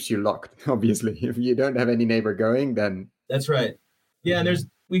also keeps you locked, obviously. If you don't have any neighbor going, then... That's right. Yeah, and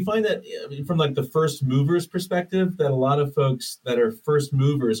we find that from like the first movers perspective, that a lot of folks that are first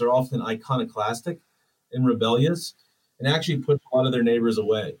movers are often iconoclastic and rebellious and actually put a lot of their neighbors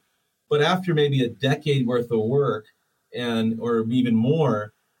away. But after maybe a decade worth of work or even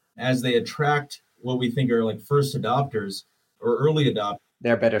more, as they attract what we think are like first adopters or early adopters,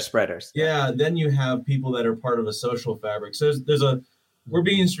 they're better spreaders. Yeah, then you have people that are part of a social fabric. So we're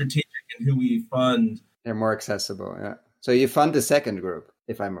being strategic in who we fund. They're more accessible, yeah. So you fund the second group,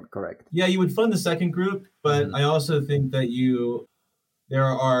 if I'm correct. Yeah, you would fund the second group, but I also think that there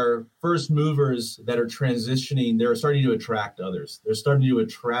are first movers that are transitioning. They're starting to attract others. They're starting to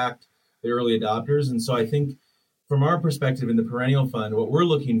attract the early adopters. And so I think from our perspective in the Perennial Fund, what we're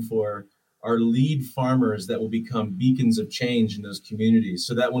looking for are lead farmers that will become beacons of change in those communities,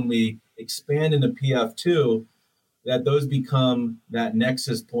 so that when we expand into PF2, that those become that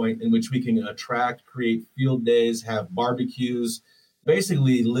nexus point in which we can attract, create field days, have barbecues,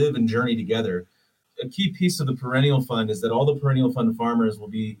 basically live and journey together. A key piece of the Perennial Fund is that all the Perennial Fund farmers will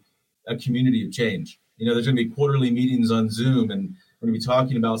be a community of change. There's going to be quarterly meetings on Zoom, and we're going to be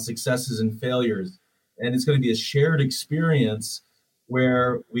talking about successes and failures. And it's going to be a shared experience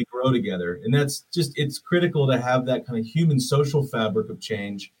where we grow together. And it's critical to have that kind of human social fabric of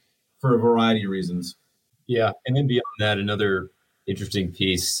change for a variety of reasons. Yeah. And then beyond that, another interesting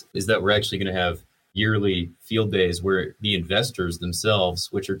piece is that we're actually going to have yearly field days where the investors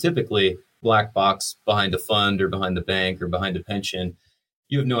themselves, which are typically black box behind a fund or behind the bank or behind a pension,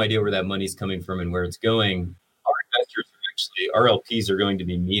 you have no idea where that money's coming from and where it's going. Our LPs are going to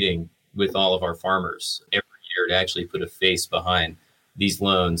be meeting with all of our farmers every year to actually put a face behind these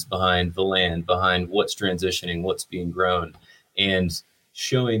loans, behind the land, behind what's transitioning, what's being grown, and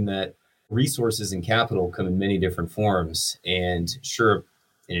showing that resources and capital come in many different forms. And sure,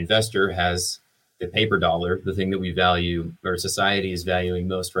 an investor has the paper dollar, the thing that we value, or society is valuing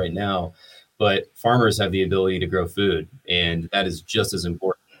most right now, but farmers have the ability to grow food, and that is just as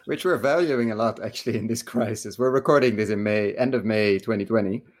important. Which we're valuing a lot, actually, in this crisis. We're recording this in end of May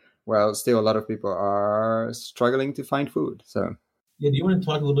 2020, while still a lot of people are struggling to find food. So, yeah, do you want to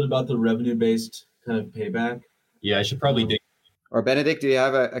talk a little bit about the revenue-based kind of payback? Yeah, I should probably dig. Or Benedict, do you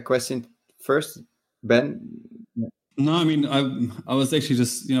have a question first? Ben? No, I was actually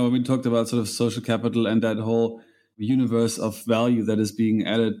just, when we talked about sort of social capital and that whole universe of value that is being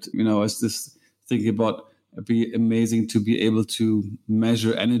added, I was just thinking about it'd be amazing to be able to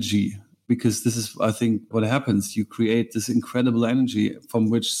measure energy, because this is, I think, what happens. You create this incredible energy from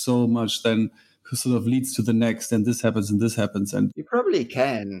which so much then sort of leads to the next, and this happens and this happens. And you probably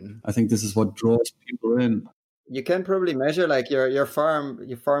can. I think this is what draws people in. You can probably measure like your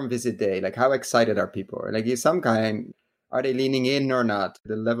farm visit day, like how excited are people? Like Are they leaning in or not?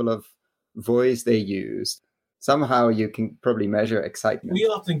 The level of voice they use. Somehow you can probably measure excitement. We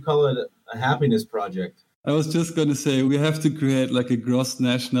often call it a happiness project. I was just going to say, we have to create like a gross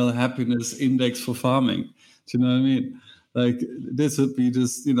national happiness index for farming. Do you know what I mean? Like, this would be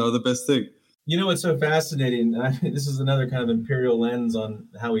just, the best thing. You know what's so fascinating? This is another kind of imperial lens on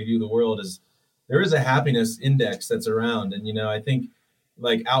how we view the world, is there is a happiness index that's around. And, I think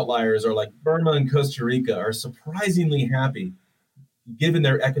like outliers are like Burma and Costa Rica are surprisingly happy given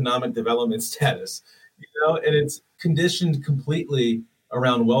their economic development status, and it's conditioned completely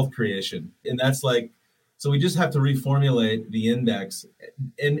around wealth creation. And that's like, so we just have to reformulate the index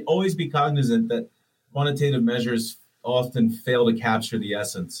and always be cognizant that quantitative measures often fail to capture the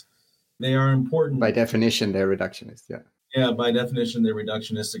essence. They are important. By definition, they're reductionist, yeah. Yeah, by definition, they're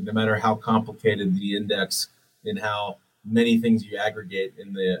reductionistic, no matter how complicated the index and how many things you aggregate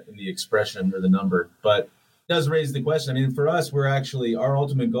in the expression or the number. But it does raise the question. I mean, for us, our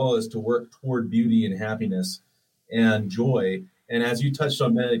ultimate goal is to work toward beauty and happiness and joy. And as you touched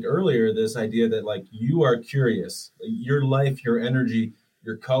on, Benedict, earlier, this idea that like you are curious, your life, your energy,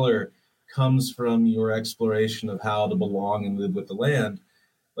 your color comes from your exploration of how to belong and live with the land.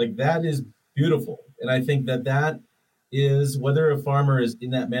 Like that is beautiful. And I think that is, whether a farmer is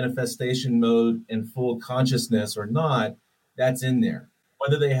in that manifestation mode and full consciousness or not, that's in there.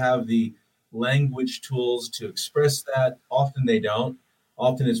 Whether they have the language tools to express that, often they don't.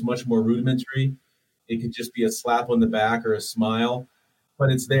 Often it's much more rudimentary. It could just be a slap on the back or a smile, but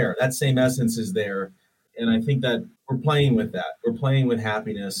it's there. That same essence is there. And I think that we're playing with that. We're playing with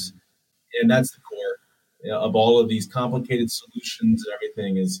happiness. And that's the core of all of these complicated solutions and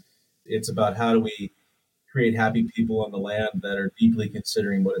everything. It's about how do we create happy people on the land that are deeply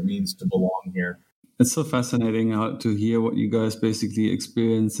considering what it means to belong here. It's so fascinating to hear what you guys basically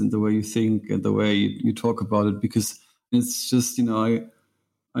experience and the way you think and the way you talk about it, because it's just, I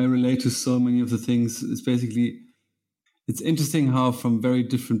relate to so many of the things. It's interesting how from very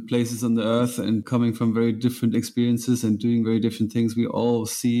different places on the earth and coming from very different experiences and doing very different things, we all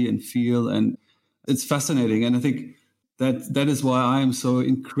see and feel, and it's fascinating. And I think that is why I am so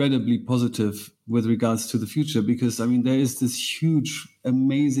incredibly positive with regards to the future, because there is this huge,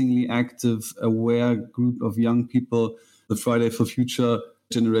 amazingly active, aware group of young people, the Friday for Future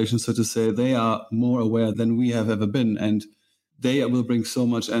generation, so to say. They are more aware than we have ever been, and they will bring so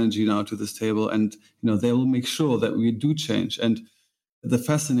much energy now to this table, and they will make sure that we do change. And the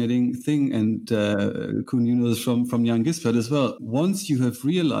fascinating thing, and Koen, you know this from Jan Gisbert as well, once you have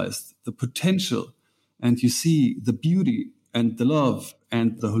realized the potential and you see the beauty and the love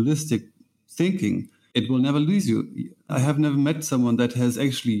and the holistic thinking, it will never lose you. I have never met someone that has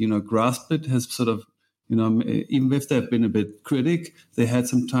actually, grasped it, has sort of, even if they've been a bit critic, they had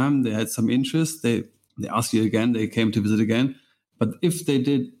some time, they had some interest, they asked you again, they came to visit again. But if they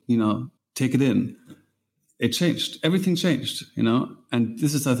did, take it in, it changed. Everything changed, and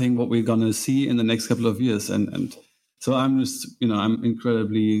this is, I think, what we're going to see in the next couple of years. And so I'm just, I'm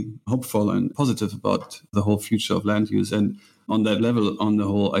incredibly hopeful and positive about the whole future of land use, and on that level, on the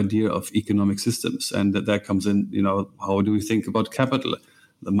whole idea of economic systems. And that comes in, how do we think about capital,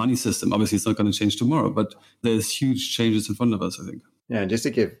 the money system? Obviously, it's not going to change tomorrow, but there's huge changes in front of us, I think. Yeah, just to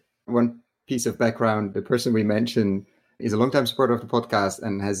give one piece of background, the person we mentioned is a longtime supporter of the podcast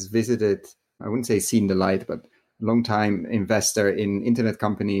and has visited, I wouldn't say seen the light, but a long-time investor in internet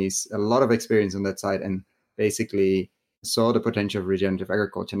companies, a lot of experience on that side, and basically saw the potential of regenerative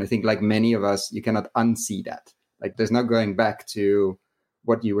agriculture. And I think, like many of us, you cannot unsee that. Like, there's no going back to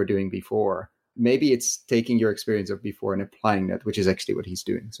what you were doing before. Maybe it's taking your experience of before and applying that, which is actually what he's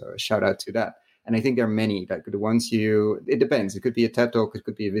doing. So a shout out to that. And I think there are many, like the ones it depends. It could be a TED Talk, it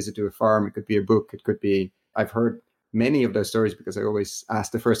could be a visit to a farm, it could be a book, it could be, I've heard many of those stories because I always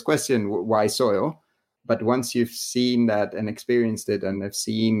ask the first question, why soil? But once you've seen that and experienced it and have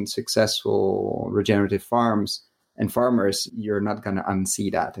seen successful regenerative farms and farmers, you're not going to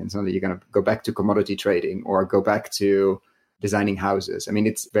unsee that. And it's not that you're going to go back to commodity trading or go back to designing houses.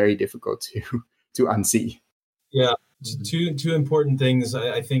 It's very difficult to unsee. Yeah, two important things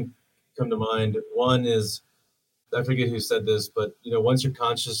I think come to mind. One is, I forget who said this, but once your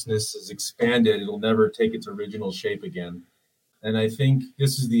consciousness is expanded, it'll never take its original shape again. And I think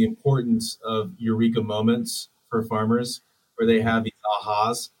this is the importance of eureka moments for farmers, where they have these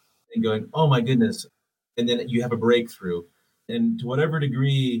ahas and going, oh my goodness. And then you have a breakthrough. And to whatever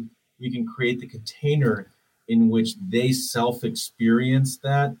degree we can create the container in which they self-experience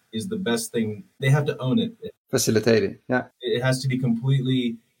that is the best thing. They have to own it. Facilitating, yeah. It has to be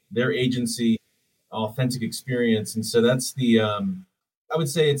completely their agency, authentic experience. And so that's I would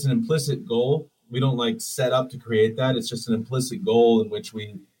say it's an implicit goal like set up to create that. It's just an implicit goal in which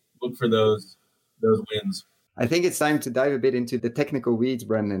we look for those wins. I think it's time to dive a bit into the technical weeds,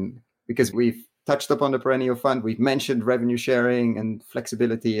 Brendan, because we've touched upon the perennial fund. We've mentioned revenue sharing and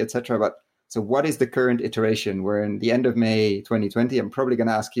flexibility, etc. But so what is the current iteration? We're in the end of May 2020. I'm probably going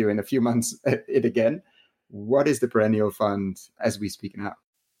to ask you in a few months it again. What is the perennial fund as we speak now?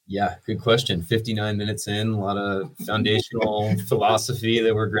 Yeah, good question. 59 minutes in, a lot of foundational philosophy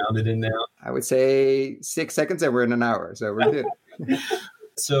that we're grounded in now. I would say 6 seconds and we're in an hour, so we're good.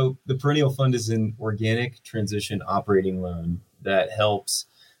 So the perennial fund is an organic transition operating loan that helps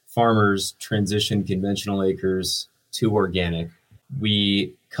farmers transition conventional acres to organic.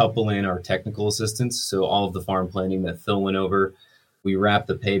 We couple in our technical assistance, so all of the farm planning that Phil went over. We wrap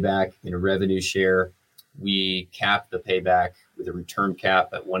the payback in a revenue share. We cap the payback with a return cap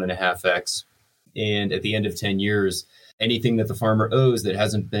at 1.5x. And at the end of 10 years, anything that the farmer owes that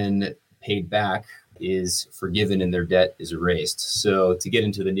hasn't been paid back is forgiven and their debt is erased. So to get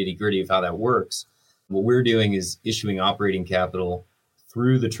into the nitty gritty of how that works, what we're doing is issuing operating capital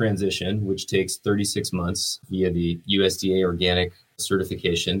through the transition, which takes 36 months via the USDA organic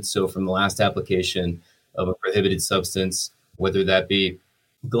certification. So from the last application of a prohibited substance, whether that be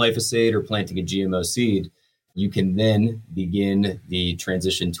glyphosate or planting a GMO seed, you can then begin the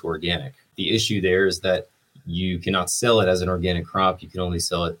transition to organic. The issue there is that you cannot sell it as an organic crop. You can only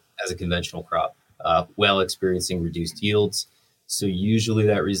sell it as a conventional crop while experiencing reduced yields. So usually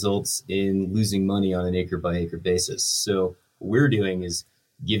that results in losing money on an acre by acre basis. So what we're doing is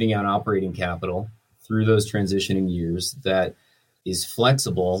giving out operating capital through those transitioning years that is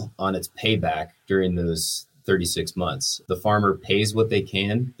flexible on its payback during those 36 months. The farmer pays what they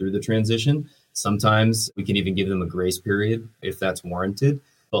can through the transition. Sometimes we can even give them a grace period if that's warranted,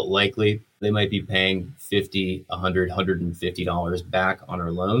 but likely they might be paying $50, $100, $150 back on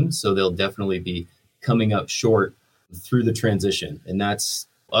our loan. So they'll definitely be coming up short through the transition. And that's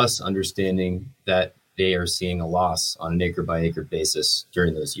us understanding that they are seeing a loss on an acre by acre basis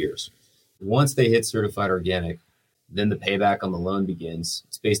during those years. Once they hit certified organic, then the payback on the loan begins.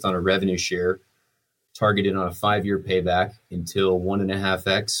 It's based on a revenue share targeted on a 5-year payback until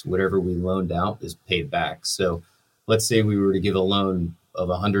 1.5x, whatever we loaned out is paid back. So let's say we were to give a loan of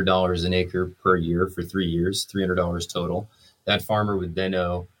 $100 an acre per year for 3 years, $300 total. That farmer would then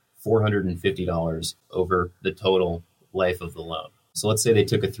owe $450 over the total life of the loan. So let's say they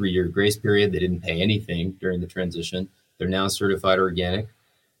took a 3-year grace period. They didn't pay anything during the transition. They're now certified organic.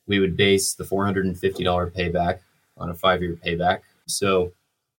 We would base the $450 payback on a 5-year payback. So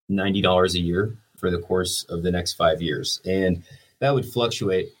 $90 a year for the course of the next 5 years. And that would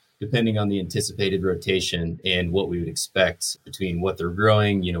fluctuate depending on the anticipated rotation and what we would expect between what they're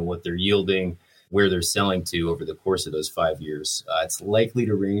growing, what they're yielding, where they're selling to over the course of those 5 years. It's likely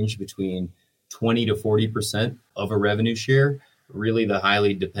to range between 20 to 40% of a revenue share. Really, the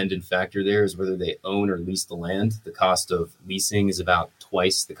highly dependent factor there is whether they own or lease the land. The cost of leasing is about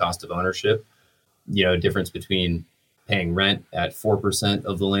twice the cost of ownership. Difference between paying rent at 4%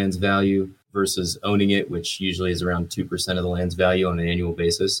 of the land's value versus owning it, which usually is around 2% of the land's value on an annual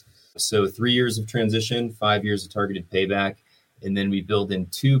basis. So 3 years of transition, 5 years of targeted payback, and then we build in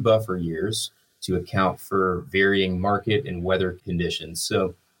 2 buffer years to account for varying market and weather conditions.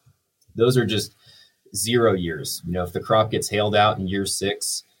 So those are just 0 years. If the crop gets hailed out in year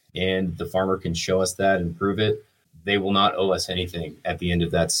 6 and the farmer can show us that and prove it, they will not owe us anything at the end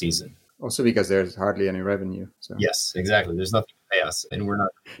of that season. Also because there's hardly any revenue. So. Yes, exactly. There's nothing to pay us, and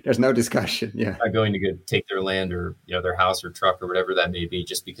there's no discussion. Yeah, not going to go take their land or their house or truck or whatever that may be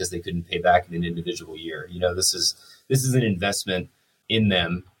just because they couldn't pay back in an individual year. This is an investment in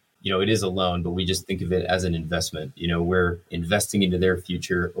them. It is a loan, but we just think of it as an investment. We're investing into their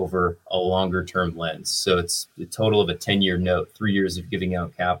future over a longer term lens. So it's a total of a 10-year note, 3 years of giving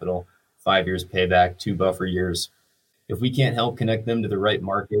out capital, 5 years payback, 2 buffer years. If we can't help connect them to the right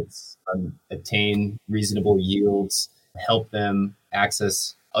markets, attain reasonable yields, help them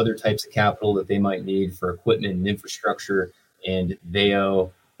access other types of capital that they might need for equipment and infrastructure, and they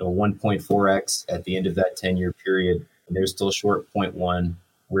owe 1.4x at the end of that 10-year period, and they're still short 0.1,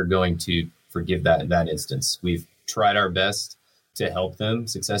 we're going to forgive that in that instance. We've tried our best to help them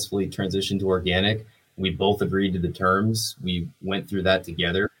successfully transition to organic. We both agreed to the terms. We went through that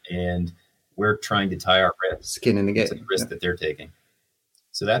together, and we're trying to tie our skin in the game to the risk that they're taking.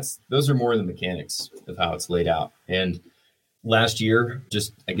 So those are more the mechanics of how it's laid out. And last year,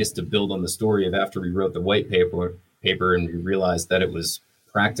 just I guess to build on the story of after we wrote the white paper and we realized that it was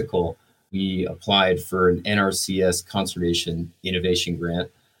practical, we applied for an NRCS Conservation Innovation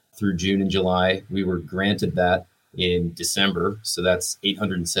Grant through June and July. We were granted that. in December. So that's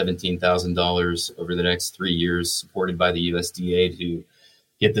 $817,000 over the next 3 years, supported by the USDA to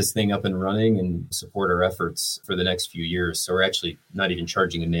get this thing up and running and support our efforts for the next few years. So we're actually not even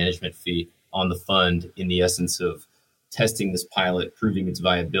charging a management fee on the fund in the essence of testing this pilot, proving its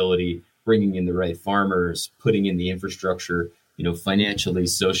viability, bringing in the right farmers, putting in the infrastructure, financially,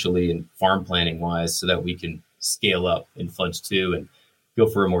 socially, and farm planning wise, so that we can scale up in Fudge 2 and go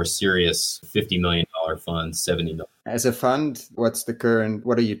for a more serious $50 million fund, $70 million. As a fund, what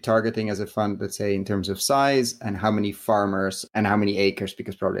are you targeting as a fund, let's say, in terms of size and how many farmers and how many acres,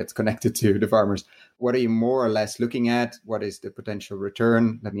 because probably it's connected to the farmers. What are you more or less looking at? What is the potential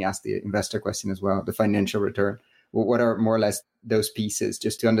return? Let me ask the investor question as well, the financial return. What are more or less those pieces,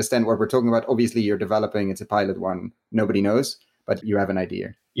 just to understand what we're talking about? Obviously, you're developing, it's a pilot one. Nobody knows, but you have an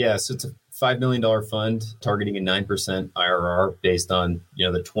idea. Yeah, so it's a $5 million fund targeting a 9% IRR based on,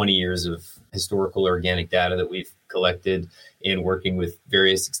 the 20 years of historical organic data that we've collected and working with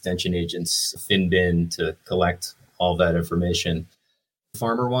various extension agents, FinBin, to collect all that information.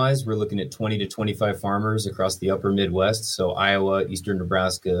 Farmer-wise, we're looking at 20 to 25 farmers across the upper Midwest. So Iowa, eastern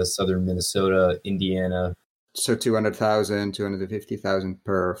Nebraska, southern Minnesota, Indiana. So 200,000, 250,000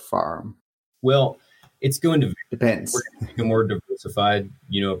 per farm. Well, it's going to depends. We're going to take a more diversified,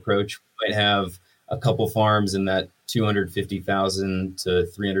 approach. We might have a couple farms in that 250,000 to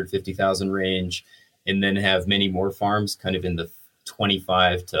 350,000 range, and then have many more farms kind of in the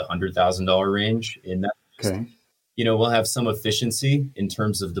 $25,000 to $100,000 range. And that, okay. We'll have some efficiency in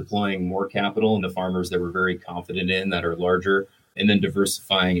terms of deploying more capital in the farmers that we're very confident in that are larger, and then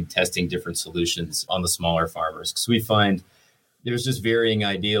diversifying and testing different solutions on the smaller farmers. Because we find there's just varying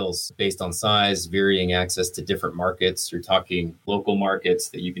ideals based on size, varying access to different markets. You're talking local markets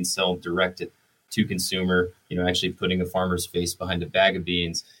that you can sell direct to consumer, actually putting a farmer's face behind a bag of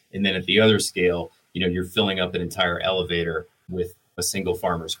beans. And then at the other scale, you're filling up an entire elevator with a single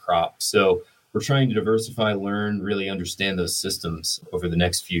farmer's crop. So we're trying to diversify, learn, really understand those systems over the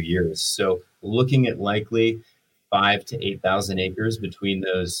next few years. So looking at likely 5,000 to 8,000 acres between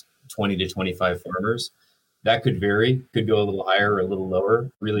those 20 to 25 farmers. That could vary, could go a little higher or a little lower.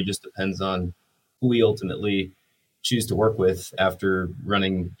 Really just depends on who we ultimately choose to work with after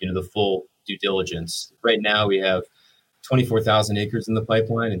running, the full due diligence. Right now we have 24,000 acres in the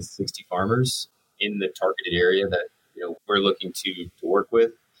pipeline and 60 farmers in the targeted area that, we're looking to work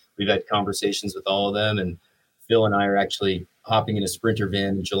with. We've had conversations with all of them, and Phil and I are actually hopping in a Sprinter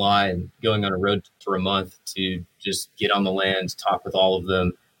van in July and going on a road for a month to just get on the land, talk with all of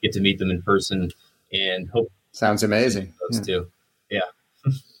them, get to meet them in person, and hope. Sounds amazing. Those two. Yeah.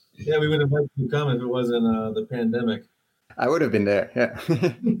 Yeah, we would have liked you to come if it wasn't the pandemic. I would have been there.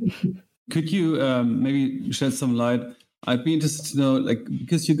 Yeah. Could you maybe shed some light? I'd be interested to know,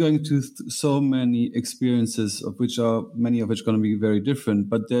 because you're going to so many experiences, of which are many of which going to be very different,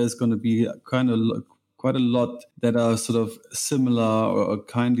 but there's going to be quite a lot that are sort of similar or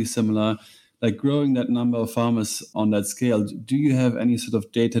kindly similar, like growing that number of farmers on that scale. Do you have any sort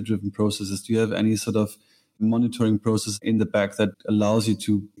of data-driven processes? Do you have any sort of monitoring process in the back that allows you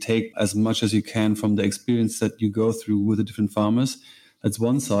to take as much as you can from the experience that you go through with the different farmers? That's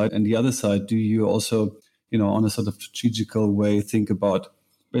one side. And the other side, do you also, on a sort of strategical way, think about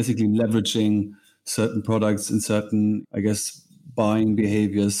basically leveraging certain products and certain, buying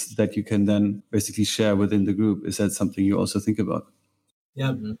behaviors that you can then basically share within the group? Is that something you also think about?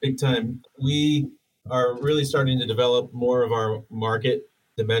 Yeah, big time. We are really starting to develop more of our market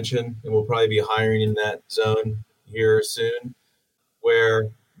dimension, and we'll probably be hiring in that zone here soon, where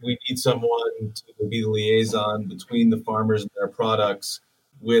we need someone to be the liaison between the farmers and their products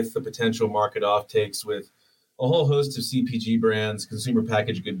with the potential market offtakes with a whole host of CPG brands, consumer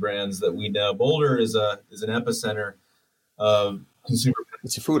packaged good brands that we know. Boulder is an epicenter of consumer.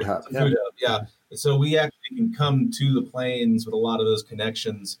 It's a food hub. Yeah. So we actually can come to the plains with a lot of those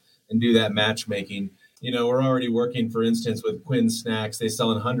connections and do that matchmaking. We're already working, for instance, with Quinn Snacks. They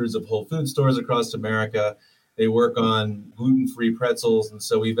sell in hundreds of Whole Food stores across America. They work on gluten-free pretzels. And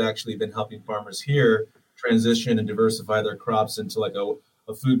so we've actually been helping farmers here transition and diversify their crops into like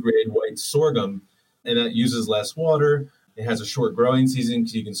a food-grade white sorghum. And that uses less water. It has a short growing season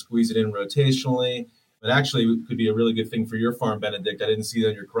because you can squeeze it in rotationally. It actually could be a really good thing for your farm, Benedict. I didn't see that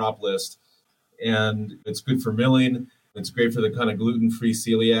on your crop list. And it's good for milling. It's great for the kind of gluten-free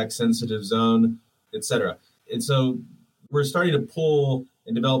celiac sensitive zone, et cetera. And so we're starting to pull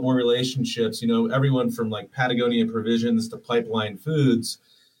and develop more relationships, everyone from like Patagonia Provisions to Pipeline Foods,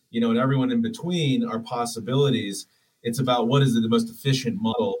 and everyone in between are possibilities. It's about what is the most efficient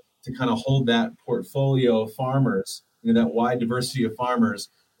model to kind of hold that portfolio of farmers, that wide diversity of farmers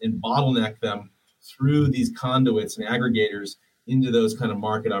and bottleneck them through these conduits and aggregators into those kind of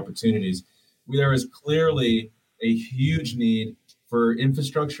market opportunities. There is clearly a huge need for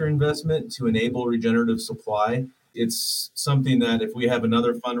infrastructure investment to enable regenerative supply. It's something that if we have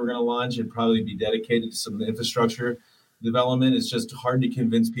another fund we're going to launch, it'd probably be dedicated to some infrastructure development. It's just hard to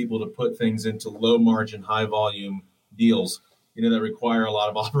convince people to put things into low margin, high volume deals, that require a lot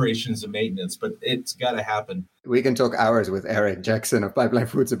of operations and maintenance, but it's got to happen. We can talk hours with Eric Jackson of Pipeline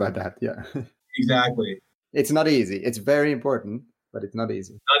Foods about that. Yeah, exactly. It's not easy. It's very important, but it's not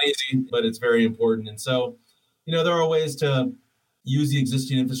easy. Not easy, but it's very important. And so, there are ways to use the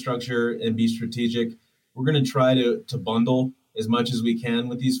existing infrastructure and be strategic. We're going to try to bundle as much as we can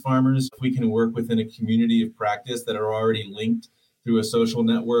with these farmers. If we can work within a community of practice that are already linked through a social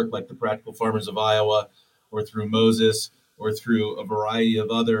network like the Practical Farmers of Iowa, or through Moses, or through a variety of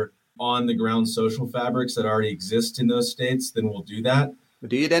other on-the-ground social fabrics that already exist in those states, then we'll do that.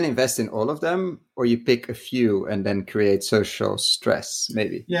 Do you then invest in all of them, or you pick a few and then create social stress,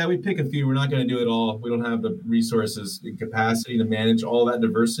 maybe? Yeah, we pick a few. We're not going to do it all. We don't have the resources and capacity to manage all that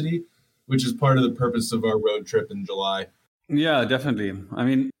diversity, which is part of the purpose of our road trip in July. Yeah, definitely. I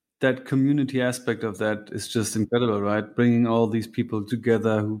mean, that community aspect of that is just incredible, right? Bringing all these people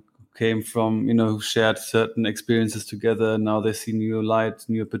together who came from, who shared certain experiences together. Now they see new light,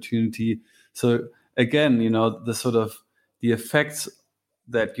 new opportunity. So again, the sort of the effects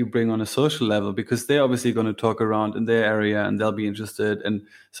that you bring on a social level, because they're obviously going to talk around in their area and they'll be interested. And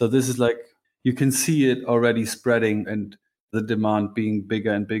so this is like, you can see it already spreading and the demand being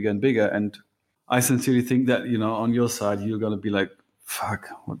bigger and bigger and bigger. And I sincerely think that, on your side, you're going to be like, fuck,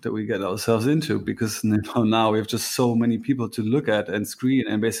 what did we get ourselves into? Because now we have just so many people to look at and screen,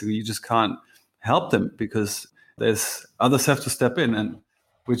 and basically you just can't help them because there's others have to step in, and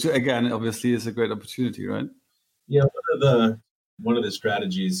which again, obviously is a great opportunity, right? Yeah, one of the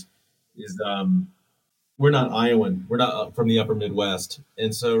strategies is we're not Iowan, we're not from the upper Midwest.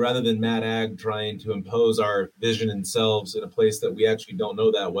 And so rather than Mad Ag trying to impose our vision and selves in a place that we actually don't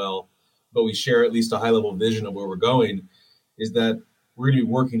know that well, but we share at least a high level vision of where we're going, is that we're going to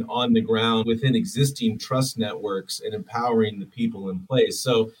be working on the ground within existing trust networks and empowering the people in place.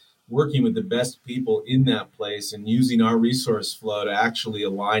 So working with the best people in that place and using our resource flow to actually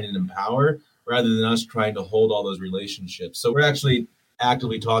align and empower rather than us trying to hold all those relationships. So we're actually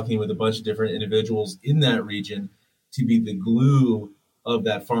actively talking with a bunch of different individuals in that region to be the glue of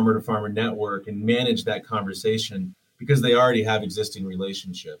that farmer to farmer network and manage that conversation because they already have existing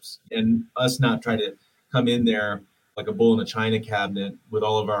relationships. And us not try to come in there like a bull in a china cabinet with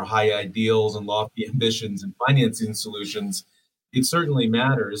all of our high ideals and lofty ambitions and financing solutions. It certainly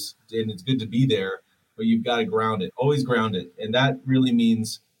matters and it's good to be there, but you've got to ground it, always ground it. And that really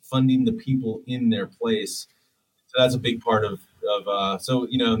means funding the people in their place. So that's a big part of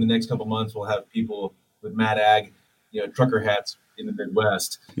in the next couple of months, we'll have people with Mad Ag, trucker hats in the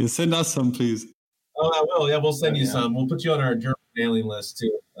Midwest. You send us some, please. Oh, I will. Yeah, we'll send you some. We'll put you on our German mailing list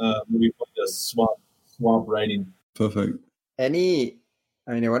too. Maybe put the swamp writing. Perfect. I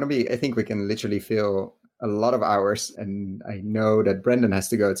think we can literally fill a lot of hours, and I know that Brendan has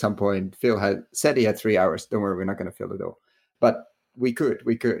to go at some point. Phil had said he had 3 hours. Don't worry, we're not going to fill it all. But we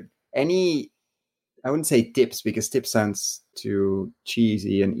could. Any, I wouldn't say tips because tips sounds too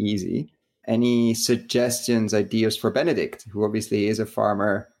cheesy and easy. Any suggestions, ideas for Benedict, who obviously is a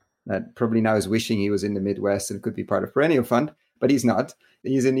farmer that probably now is wishing he was in the Midwest and could be part of Perennial Fund, but he's not.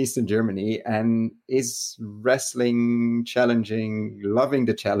 He's in Eastern Germany and is wrestling, challenging, loving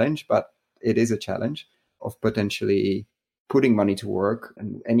the challenge, but it is a challenge of potentially putting money to work.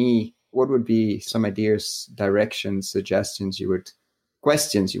 And what would be some ideas, directions, suggestions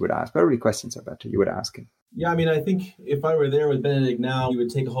questions you would ask? Probably questions are better. You would ask him. Yeah, I think if I were there with Benedict now, we would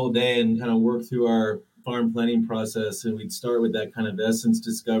take a whole day and kind of work through our farm planning process. And we'd start with that kind of essence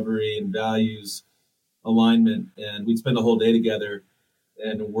discovery and values alignment. And we'd spend a whole day together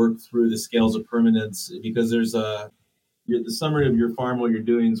and work through the scales of permanence because there's the summary of your farm, what you're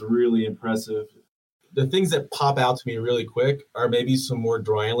doing is really impressive. The things that pop out to me really quick are maybe some more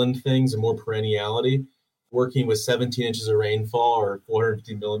dryland things and more perenniality. Working with 17 inches of rainfall or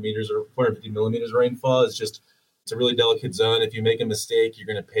 450 millimeters of rainfall it's a really delicate zone. If you make a mistake, you're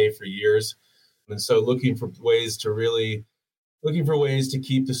going to pay for years. And so looking for ways to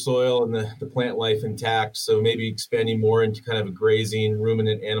keep the soil and the plant life intact. So maybe expanding more into kind of a grazing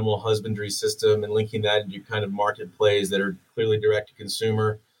ruminant animal husbandry system and linking that into kind of market plays that are clearly direct to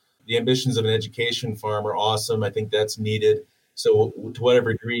consumer. The ambitions of an education farm are awesome. I think that's needed. So to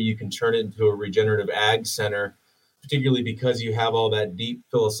whatever degree you can turn it into a regenerative ag center, particularly because you have all that deep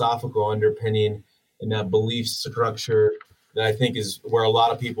philosophical underpinning and that belief structure that I think is where a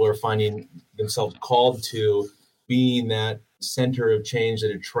lot of people are finding themselves called to being that center of change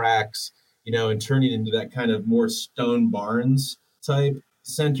that attracts, and turning into that kind of more Stone Barns type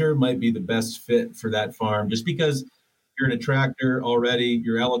center might be the best fit for that farm, just because you're an attractor already,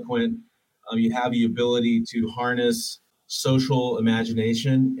 you're eloquent, you have the ability to harness social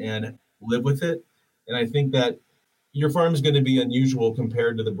imagination and live with it. And I think that your farm is going to be unusual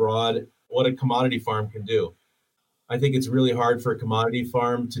compared to what a commodity farm can do. I think it's really hard for a commodity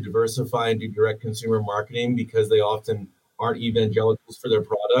farm to diversify and do direct consumer marketing because they often aren't evangelicals for their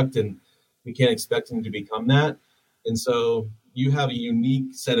product, and we can't expect them to become that. And so you have a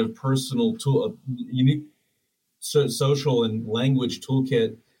unique set of unique social and language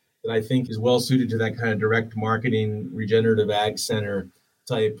toolkit that I think is well suited to that kind of direct marketing, regenerative ag center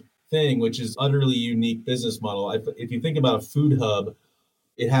type thing, which is utterly unique business model. If you think about a food hub,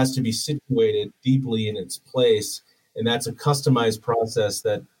 it has to be situated deeply in its place. And that's a customized process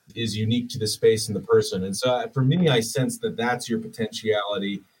that is unique to the space and the person. And so for me, I sense that that's your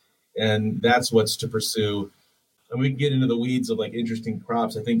potentiality and that's what's to pursue. And we can get into the weeds of like interesting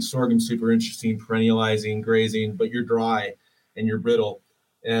crops. I think sorghum's super interesting, perennializing, grazing, but you're dry and you're brittle.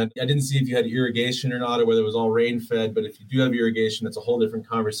 And I didn't see if you had irrigation or not, or whether it was all rain fed. But if you do have irrigation, that's a whole different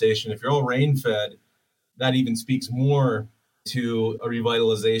conversation. If you're all rain fed, that even speaks more to a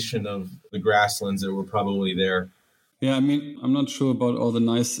revitalization of the grasslands that were probably there. Yeah, I mean, I'm not sure about all the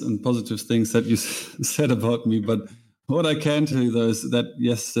nice and positive things that you said about me, but what I can tell you, though, is that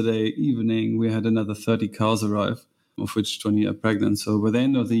yesterday evening we had another 30 cows arrive, of which 20 are pregnant. So by the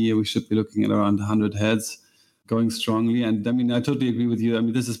end of the year, we should be looking at around 100 heads, going strongly. And I mean, I totally agree with you. I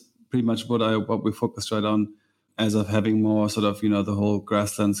mean, this is pretty much what we focused right on, as of having more sort of, the whole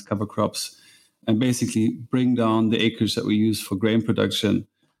grasslands, cover crops, and basically bring down the acreage that we use for grain production,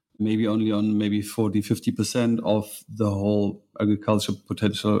 maybe only on 40-50% of the whole agriculture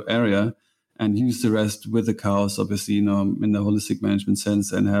potential area, and use the rest with the cows, obviously, in the holistic management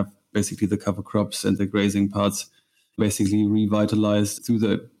sense, and have basically the cover crops and the grazing parts basically revitalized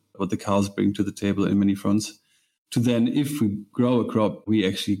through what the cows bring to the table in many fronts. To then, if we grow a crop, we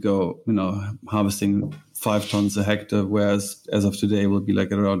actually go, harvesting 5 tons a hectare, whereas as of today, will be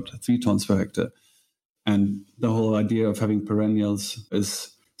like around 3 tons per hectare. And the whole idea of having perennials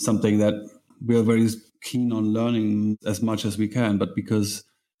is something that we are very keen on learning as much as we can, but because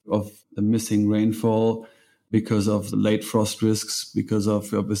of the missing rainfall, because of the late frost risks, because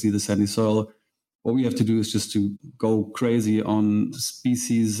of obviously the sandy soil, what we have to do is just to go crazy on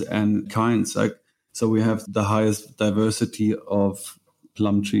species and kinds. So we have the highest diversity of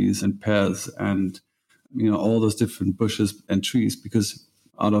plum trees and pears and, all those different bushes and trees, because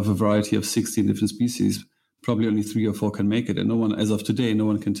out of a variety of 16 different species, probably only 3 or 4 can make it. And no one, as of today, no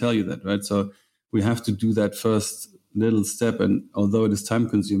one can tell you that, right? So we have to do that first little step. And although it is time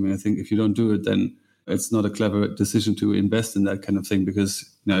consuming, I think if you don't do it, then it's not a clever decision to invest in that kind of thing, because,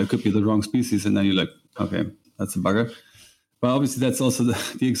 it could be the wrong species. And then you're like, okay, that's a bugger. But obviously that's also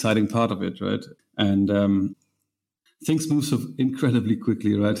the exciting part of it, right? And things move so incredibly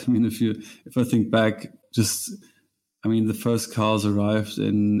quickly, right? I mean, if I think back, the first cows arrived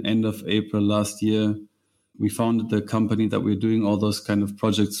in end of April last year. We founded the company that we're doing all those kind of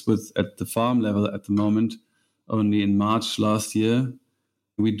projects with at the farm level at the moment, only in March last year.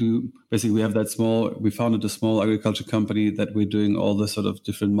 We founded a small agriculture company that we're doing all the sort of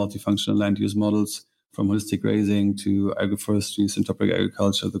different multifunctional land use models, from holistic grazing to agroforestry, syntropic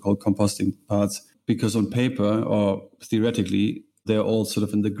agriculture, the whole composting parts, because on paper or theoretically, they're all sort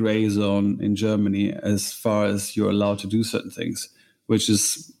of in the gray zone in Germany as far as you're allowed to do certain things, which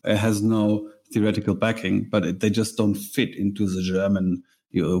has no theoretical backing, but they just don't fit into the German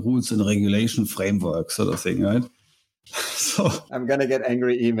rules and regulation framework sort of thing, right? So I'm going to get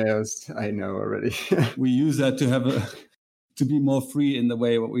angry emails, I know already. We use that to be more free in the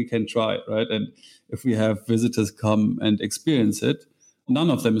way what we can try, right? And if we have visitors come and experience it, none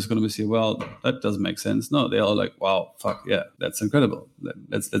of them is going to say, well, that doesn't make sense. No, they're all like, wow, fuck, yeah, that's incredible.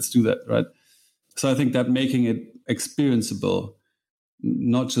 Let's do that, right? So I think that making it experienceable,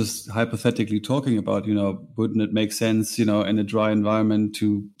 not just hypothetically talking about, wouldn't it make sense, in a dry environment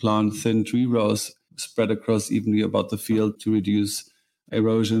to plant thin tree rows spread across evenly about the field to reduce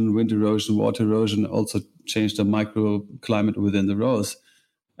erosion, wind erosion, water erosion, also change the microclimate within the rows.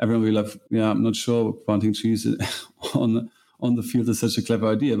 Everyone will be like, yeah, I'm not sure planting trees on the field is such a clever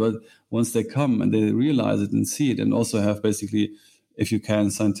idea. But once they come and they realize it and see it, and also have basically, if you can,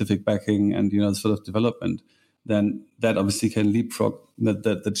 scientific backing and, sort of development, then that obviously can leapfrog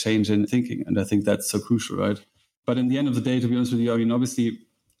the change in thinking. And I think that's so crucial, right? But in the end of the day, to be honest with you, obviously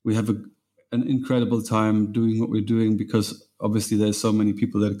we have an incredible time doing what we're doing, because obviously there's so many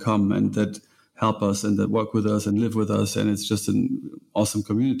people that come and that help us and that work with us and live with us. And it's just an awesome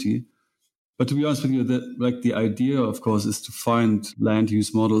community. But to be honest with you, the idea, of course, is to find land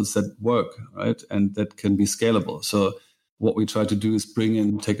use models that work, right? And that can be scalable. So what we try to do is bring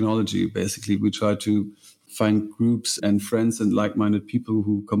in technology. Basically, we try to find groups and friends and like-minded people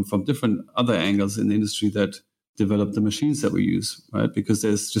who come from different other angles in the industry that develop the machines that we use, right? Because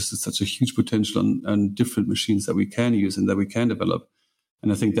there's just such a huge potential on different machines that we can use and that we can develop.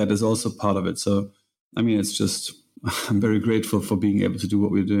 And I think that is also part of it. So, I mean, it's just, I'm very grateful for being able to do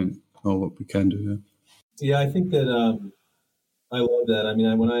what we're doing or what we can do. Yeah, I think that I love that. I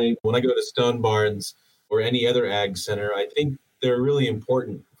mean, when I go to Stone Barns or any other ag center, I think they're really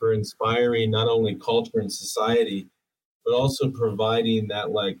important for inspiring not only culture and society, but also providing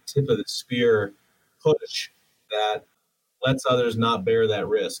that like tip of the spear push that lets others not bear that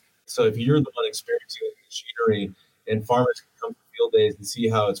risk. So if you're the one experiencing the machinery and farmers can come to field days and see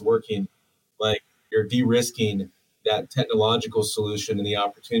how it's working, like you're de-risking that technological solution and the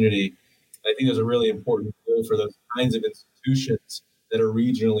opportunity. I think there's a really important role for those kinds of institutions that are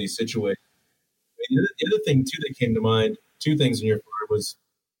regionally situated. I mean, the other thing, too, that came to mind, two things in your farm was,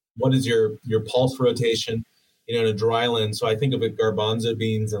 what is your pulse rotation, in a dryland? So I think of it garbanzo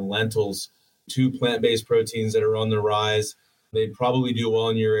beans and lentils, two plant-based proteins that are on the rise. They'd probably do well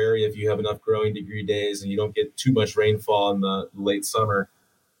in your area if you have enough growing degree days and you don't get too much rainfall in the late summer.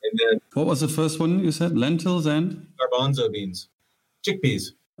 And then, what was the first one you said? Lentils and? Garbanzo beans,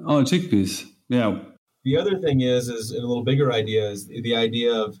 chickpeas. Oh, chickpeas. Yeah. The other thing is a little bigger idea, is the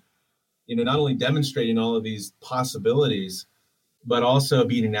idea of, not only demonstrating all of these possibilities, but also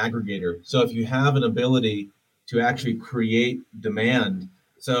being an aggregator. So if you have an ability to actually create demand,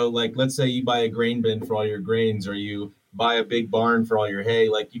 so like, let's say you buy a grain bin for all your grains, or you buy a big barn for all your hay,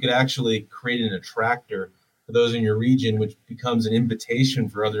 like you could actually create an attractor for those in your region, which becomes an invitation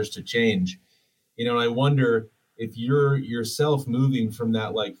for others to change. And I wonder if you're yourself moving from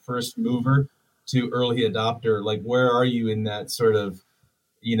that like first mover to early adopter, like where are you in that sort of,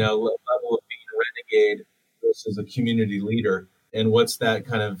 level of being a renegade versus a community leader? And what's that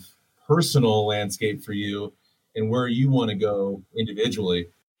kind of personal landscape for you, and where you want to go individually?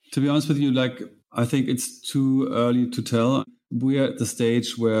 To be honest with you, I think it's too early to tell. We're at the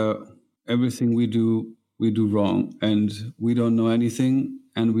stage where everything we do wrong, and we don't know anything,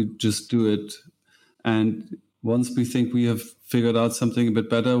 and we just do it. And once we think we have figured out something a bit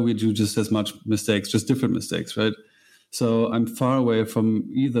better, we do just as much mistakes, just different mistakes, right? So I'm far away from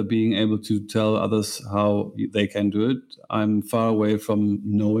either being able to tell others how they can do it. I'm far away from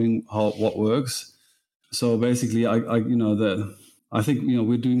knowing what works. So basically, I think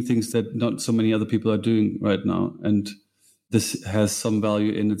we're doing things that not so many other people are doing right now, and this has some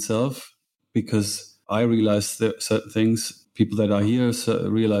value in itself because I realize that certain things. People that are here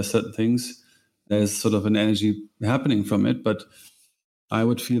realize certain things. There's sort of an energy happening from it, but I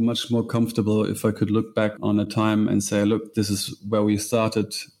would feel much more comfortable if I could look back on a time and say, look, this is where we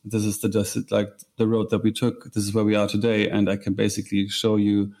started. This is the road that we took. This is where we are today. And I can basically show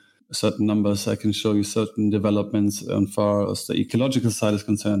you certain numbers. I can show you certain developments as far as the ecological side is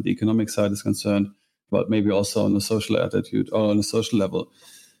concerned, the economic side is concerned, but maybe also on a social attitude or on a social level.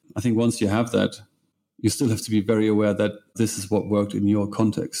 I think once you have that, you still have to be very aware that this is what worked in your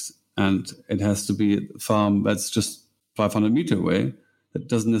context. And it has to be a farm that's just 500 meters away. That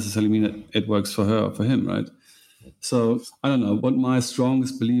doesn't necessarily mean that it works for her or for him, right? So I don't know. What my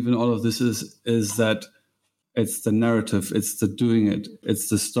strongest belief in all of this is that it's the narrative, it's the doing it, it's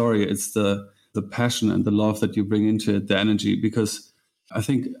the story, it's the passion and the love that you bring into it, the energy. Because I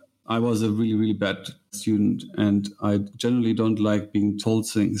think I was a really, really bad student, and I generally don't like being told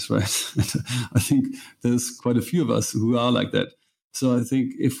things, right? I think there's quite a few of us who are like that. So I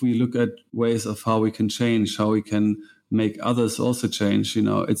think if we look at ways of how we can change, how we can make others also change,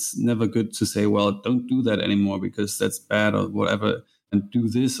 it's never good to say, well, don't do that anymore because that's bad or whatever, and do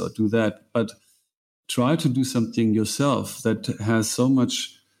this or do that. But try to do something yourself that has so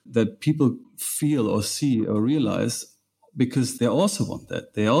much that people feel or see or realize, because they also want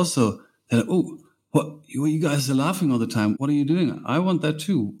that. They're what you guys are laughing all the time. What are you doing? I want that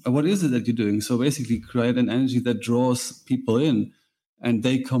too. What is it that you're doing? So basically create an energy that draws people in, and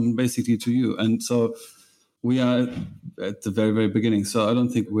they come basically to you. And so we are at the very, very beginning. So I don't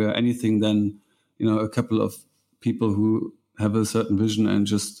think we're anything than, a couple of people who have a certain vision and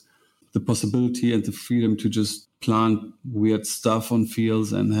just the possibility and the freedom to just plant weird stuff on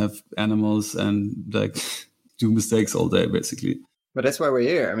fields and have animals and do mistakes all day, basically. But that's why we're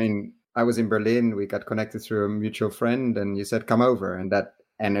here. I mean, I was in Berlin. We got connected through a mutual friend, and you said, come over. And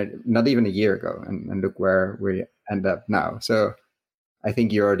not even a year ago. And look where we end up now. So I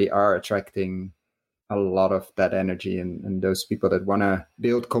think you already are attracting a lot of that energy and those people that want to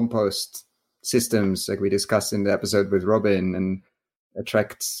build compost systems like we discussed in the episode with Robin, and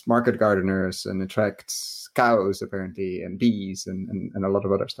attract market gardeners and attract cows apparently, and bees and a lot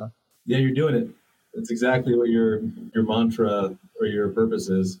of other stuff. Yeah, you're doing it. That's exactly what your mantra or your purpose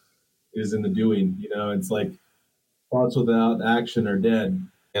is in the doing. You know, it's like thoughts without action are dead.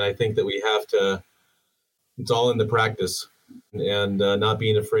 And I think that we have to, it's all in the practice and not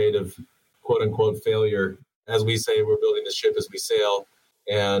being afraid of quote unquote failure. As we say, we're building the ship as we sail,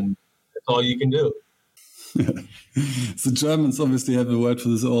 and that's all you can do. The Germans obviously have a word for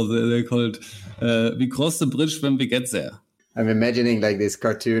this all. They call it, we cross the bridge when we get there. I'm imagining like this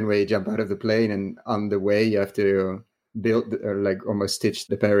cartoon where you jump out of the plane and on the way you have to build or like almost stitch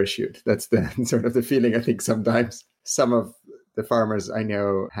the parachute. That's the sort of the feeling I think sometimes some of the farmers I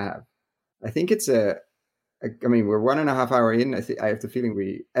know have. I think it's we're 1.5 hours in. I have the feeling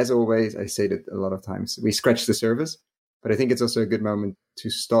we, as always, I say that a lot of times, we scratch the surface, but I think it's also a good moment to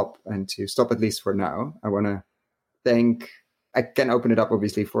stop at least for now. I want to I can open it up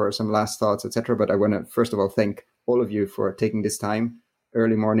obviously for some last thoughts, etc. But I want to first of all thank all of you for taking this time,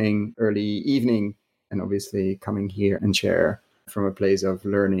 early morning, early evening, and obviously coming here and share from a place of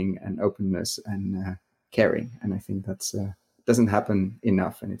learning and openness and caring. And I think that's doesn't happen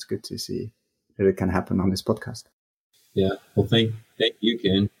enough, and it's good to see that it can happen on this podcast. Yeah, well, thank you,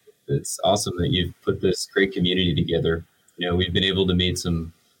 Ken. It's awesome that you've put this great community together. You know, we've been able to meet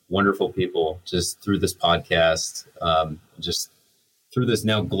some wonderful people just through this podcast, just through this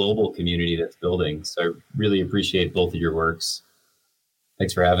now global community that's building. So I really appreciate both of your works.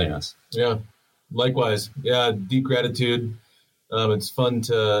 Thanks for having us. Yeah, likewise. Yeah, deep gratitude. It's fun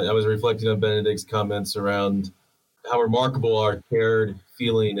I was reflecting on Benedict's comments around how remarkable our shared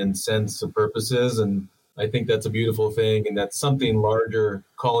feeling and sense of purpose is. And I think that's a beautiful thing. And that's something larger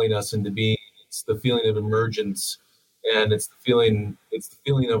calling us into being. It's the feeling of emergence. And it's the feeling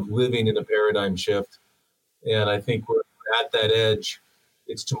of living in a paradigm shift. And I think we're at that edge.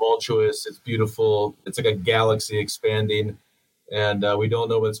 It's tumultuous. It's beautiful. It's like a galaxy expanding. And we don't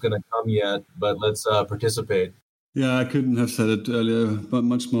know what's going to come yet, but let's participate. Yeah, I couldn't have said it earlier, but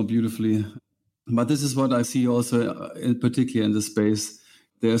much more beautifully. But this is what I see also, particularly in the space.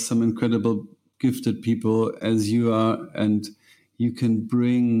 There are some incredible gifted people as you are, and you can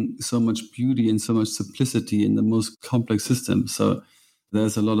bring so much beauty and so much simplicity in the most complex system. So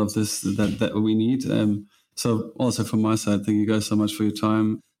there's a lot of this that we need. So also from my side, thank you guys so much for your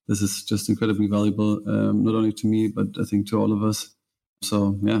time. This is just incredibly valuable, not only to me, but I think to all of us.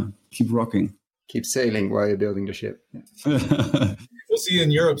 So yeah, keep rocking. Keep sailing while you're building the ship. Yeah. We'll see you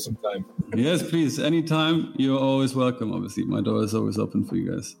in Europe sometime. Yes, please. Anytime. You're always welcome, obviously. My door is always open for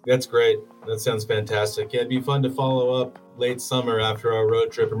you guys. That's great. That sounds fantastic. Yeah, it'd be fun to follow up late summer after our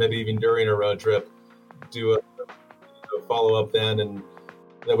road trip, or maybe even during a road trip, do a follow-up then, and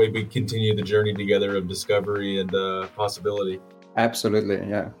that way we continue the journey together of discovery and possibility. Absolutely,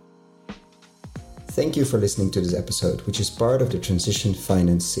 yeah. Thank you for listening to this episode, which is part of the Transition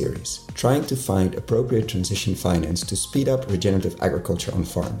Finance series, trying to find appropriate transition finance to speed up regenerative agriculture on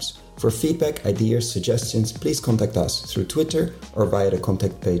farms. For feedback, ideas, suggestions, please contact us through Twitter or via the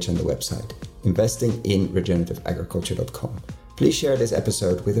contact page on the website, investinginregenerativeagriculture.com. Please share this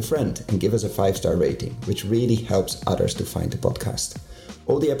episode with a friend and give us a 5-star rating, which really helps others to find the podcast.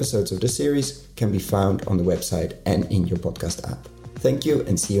 All the episodes of the series can be found on the website and in your podcast app. Thank you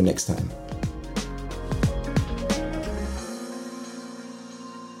and see you next time.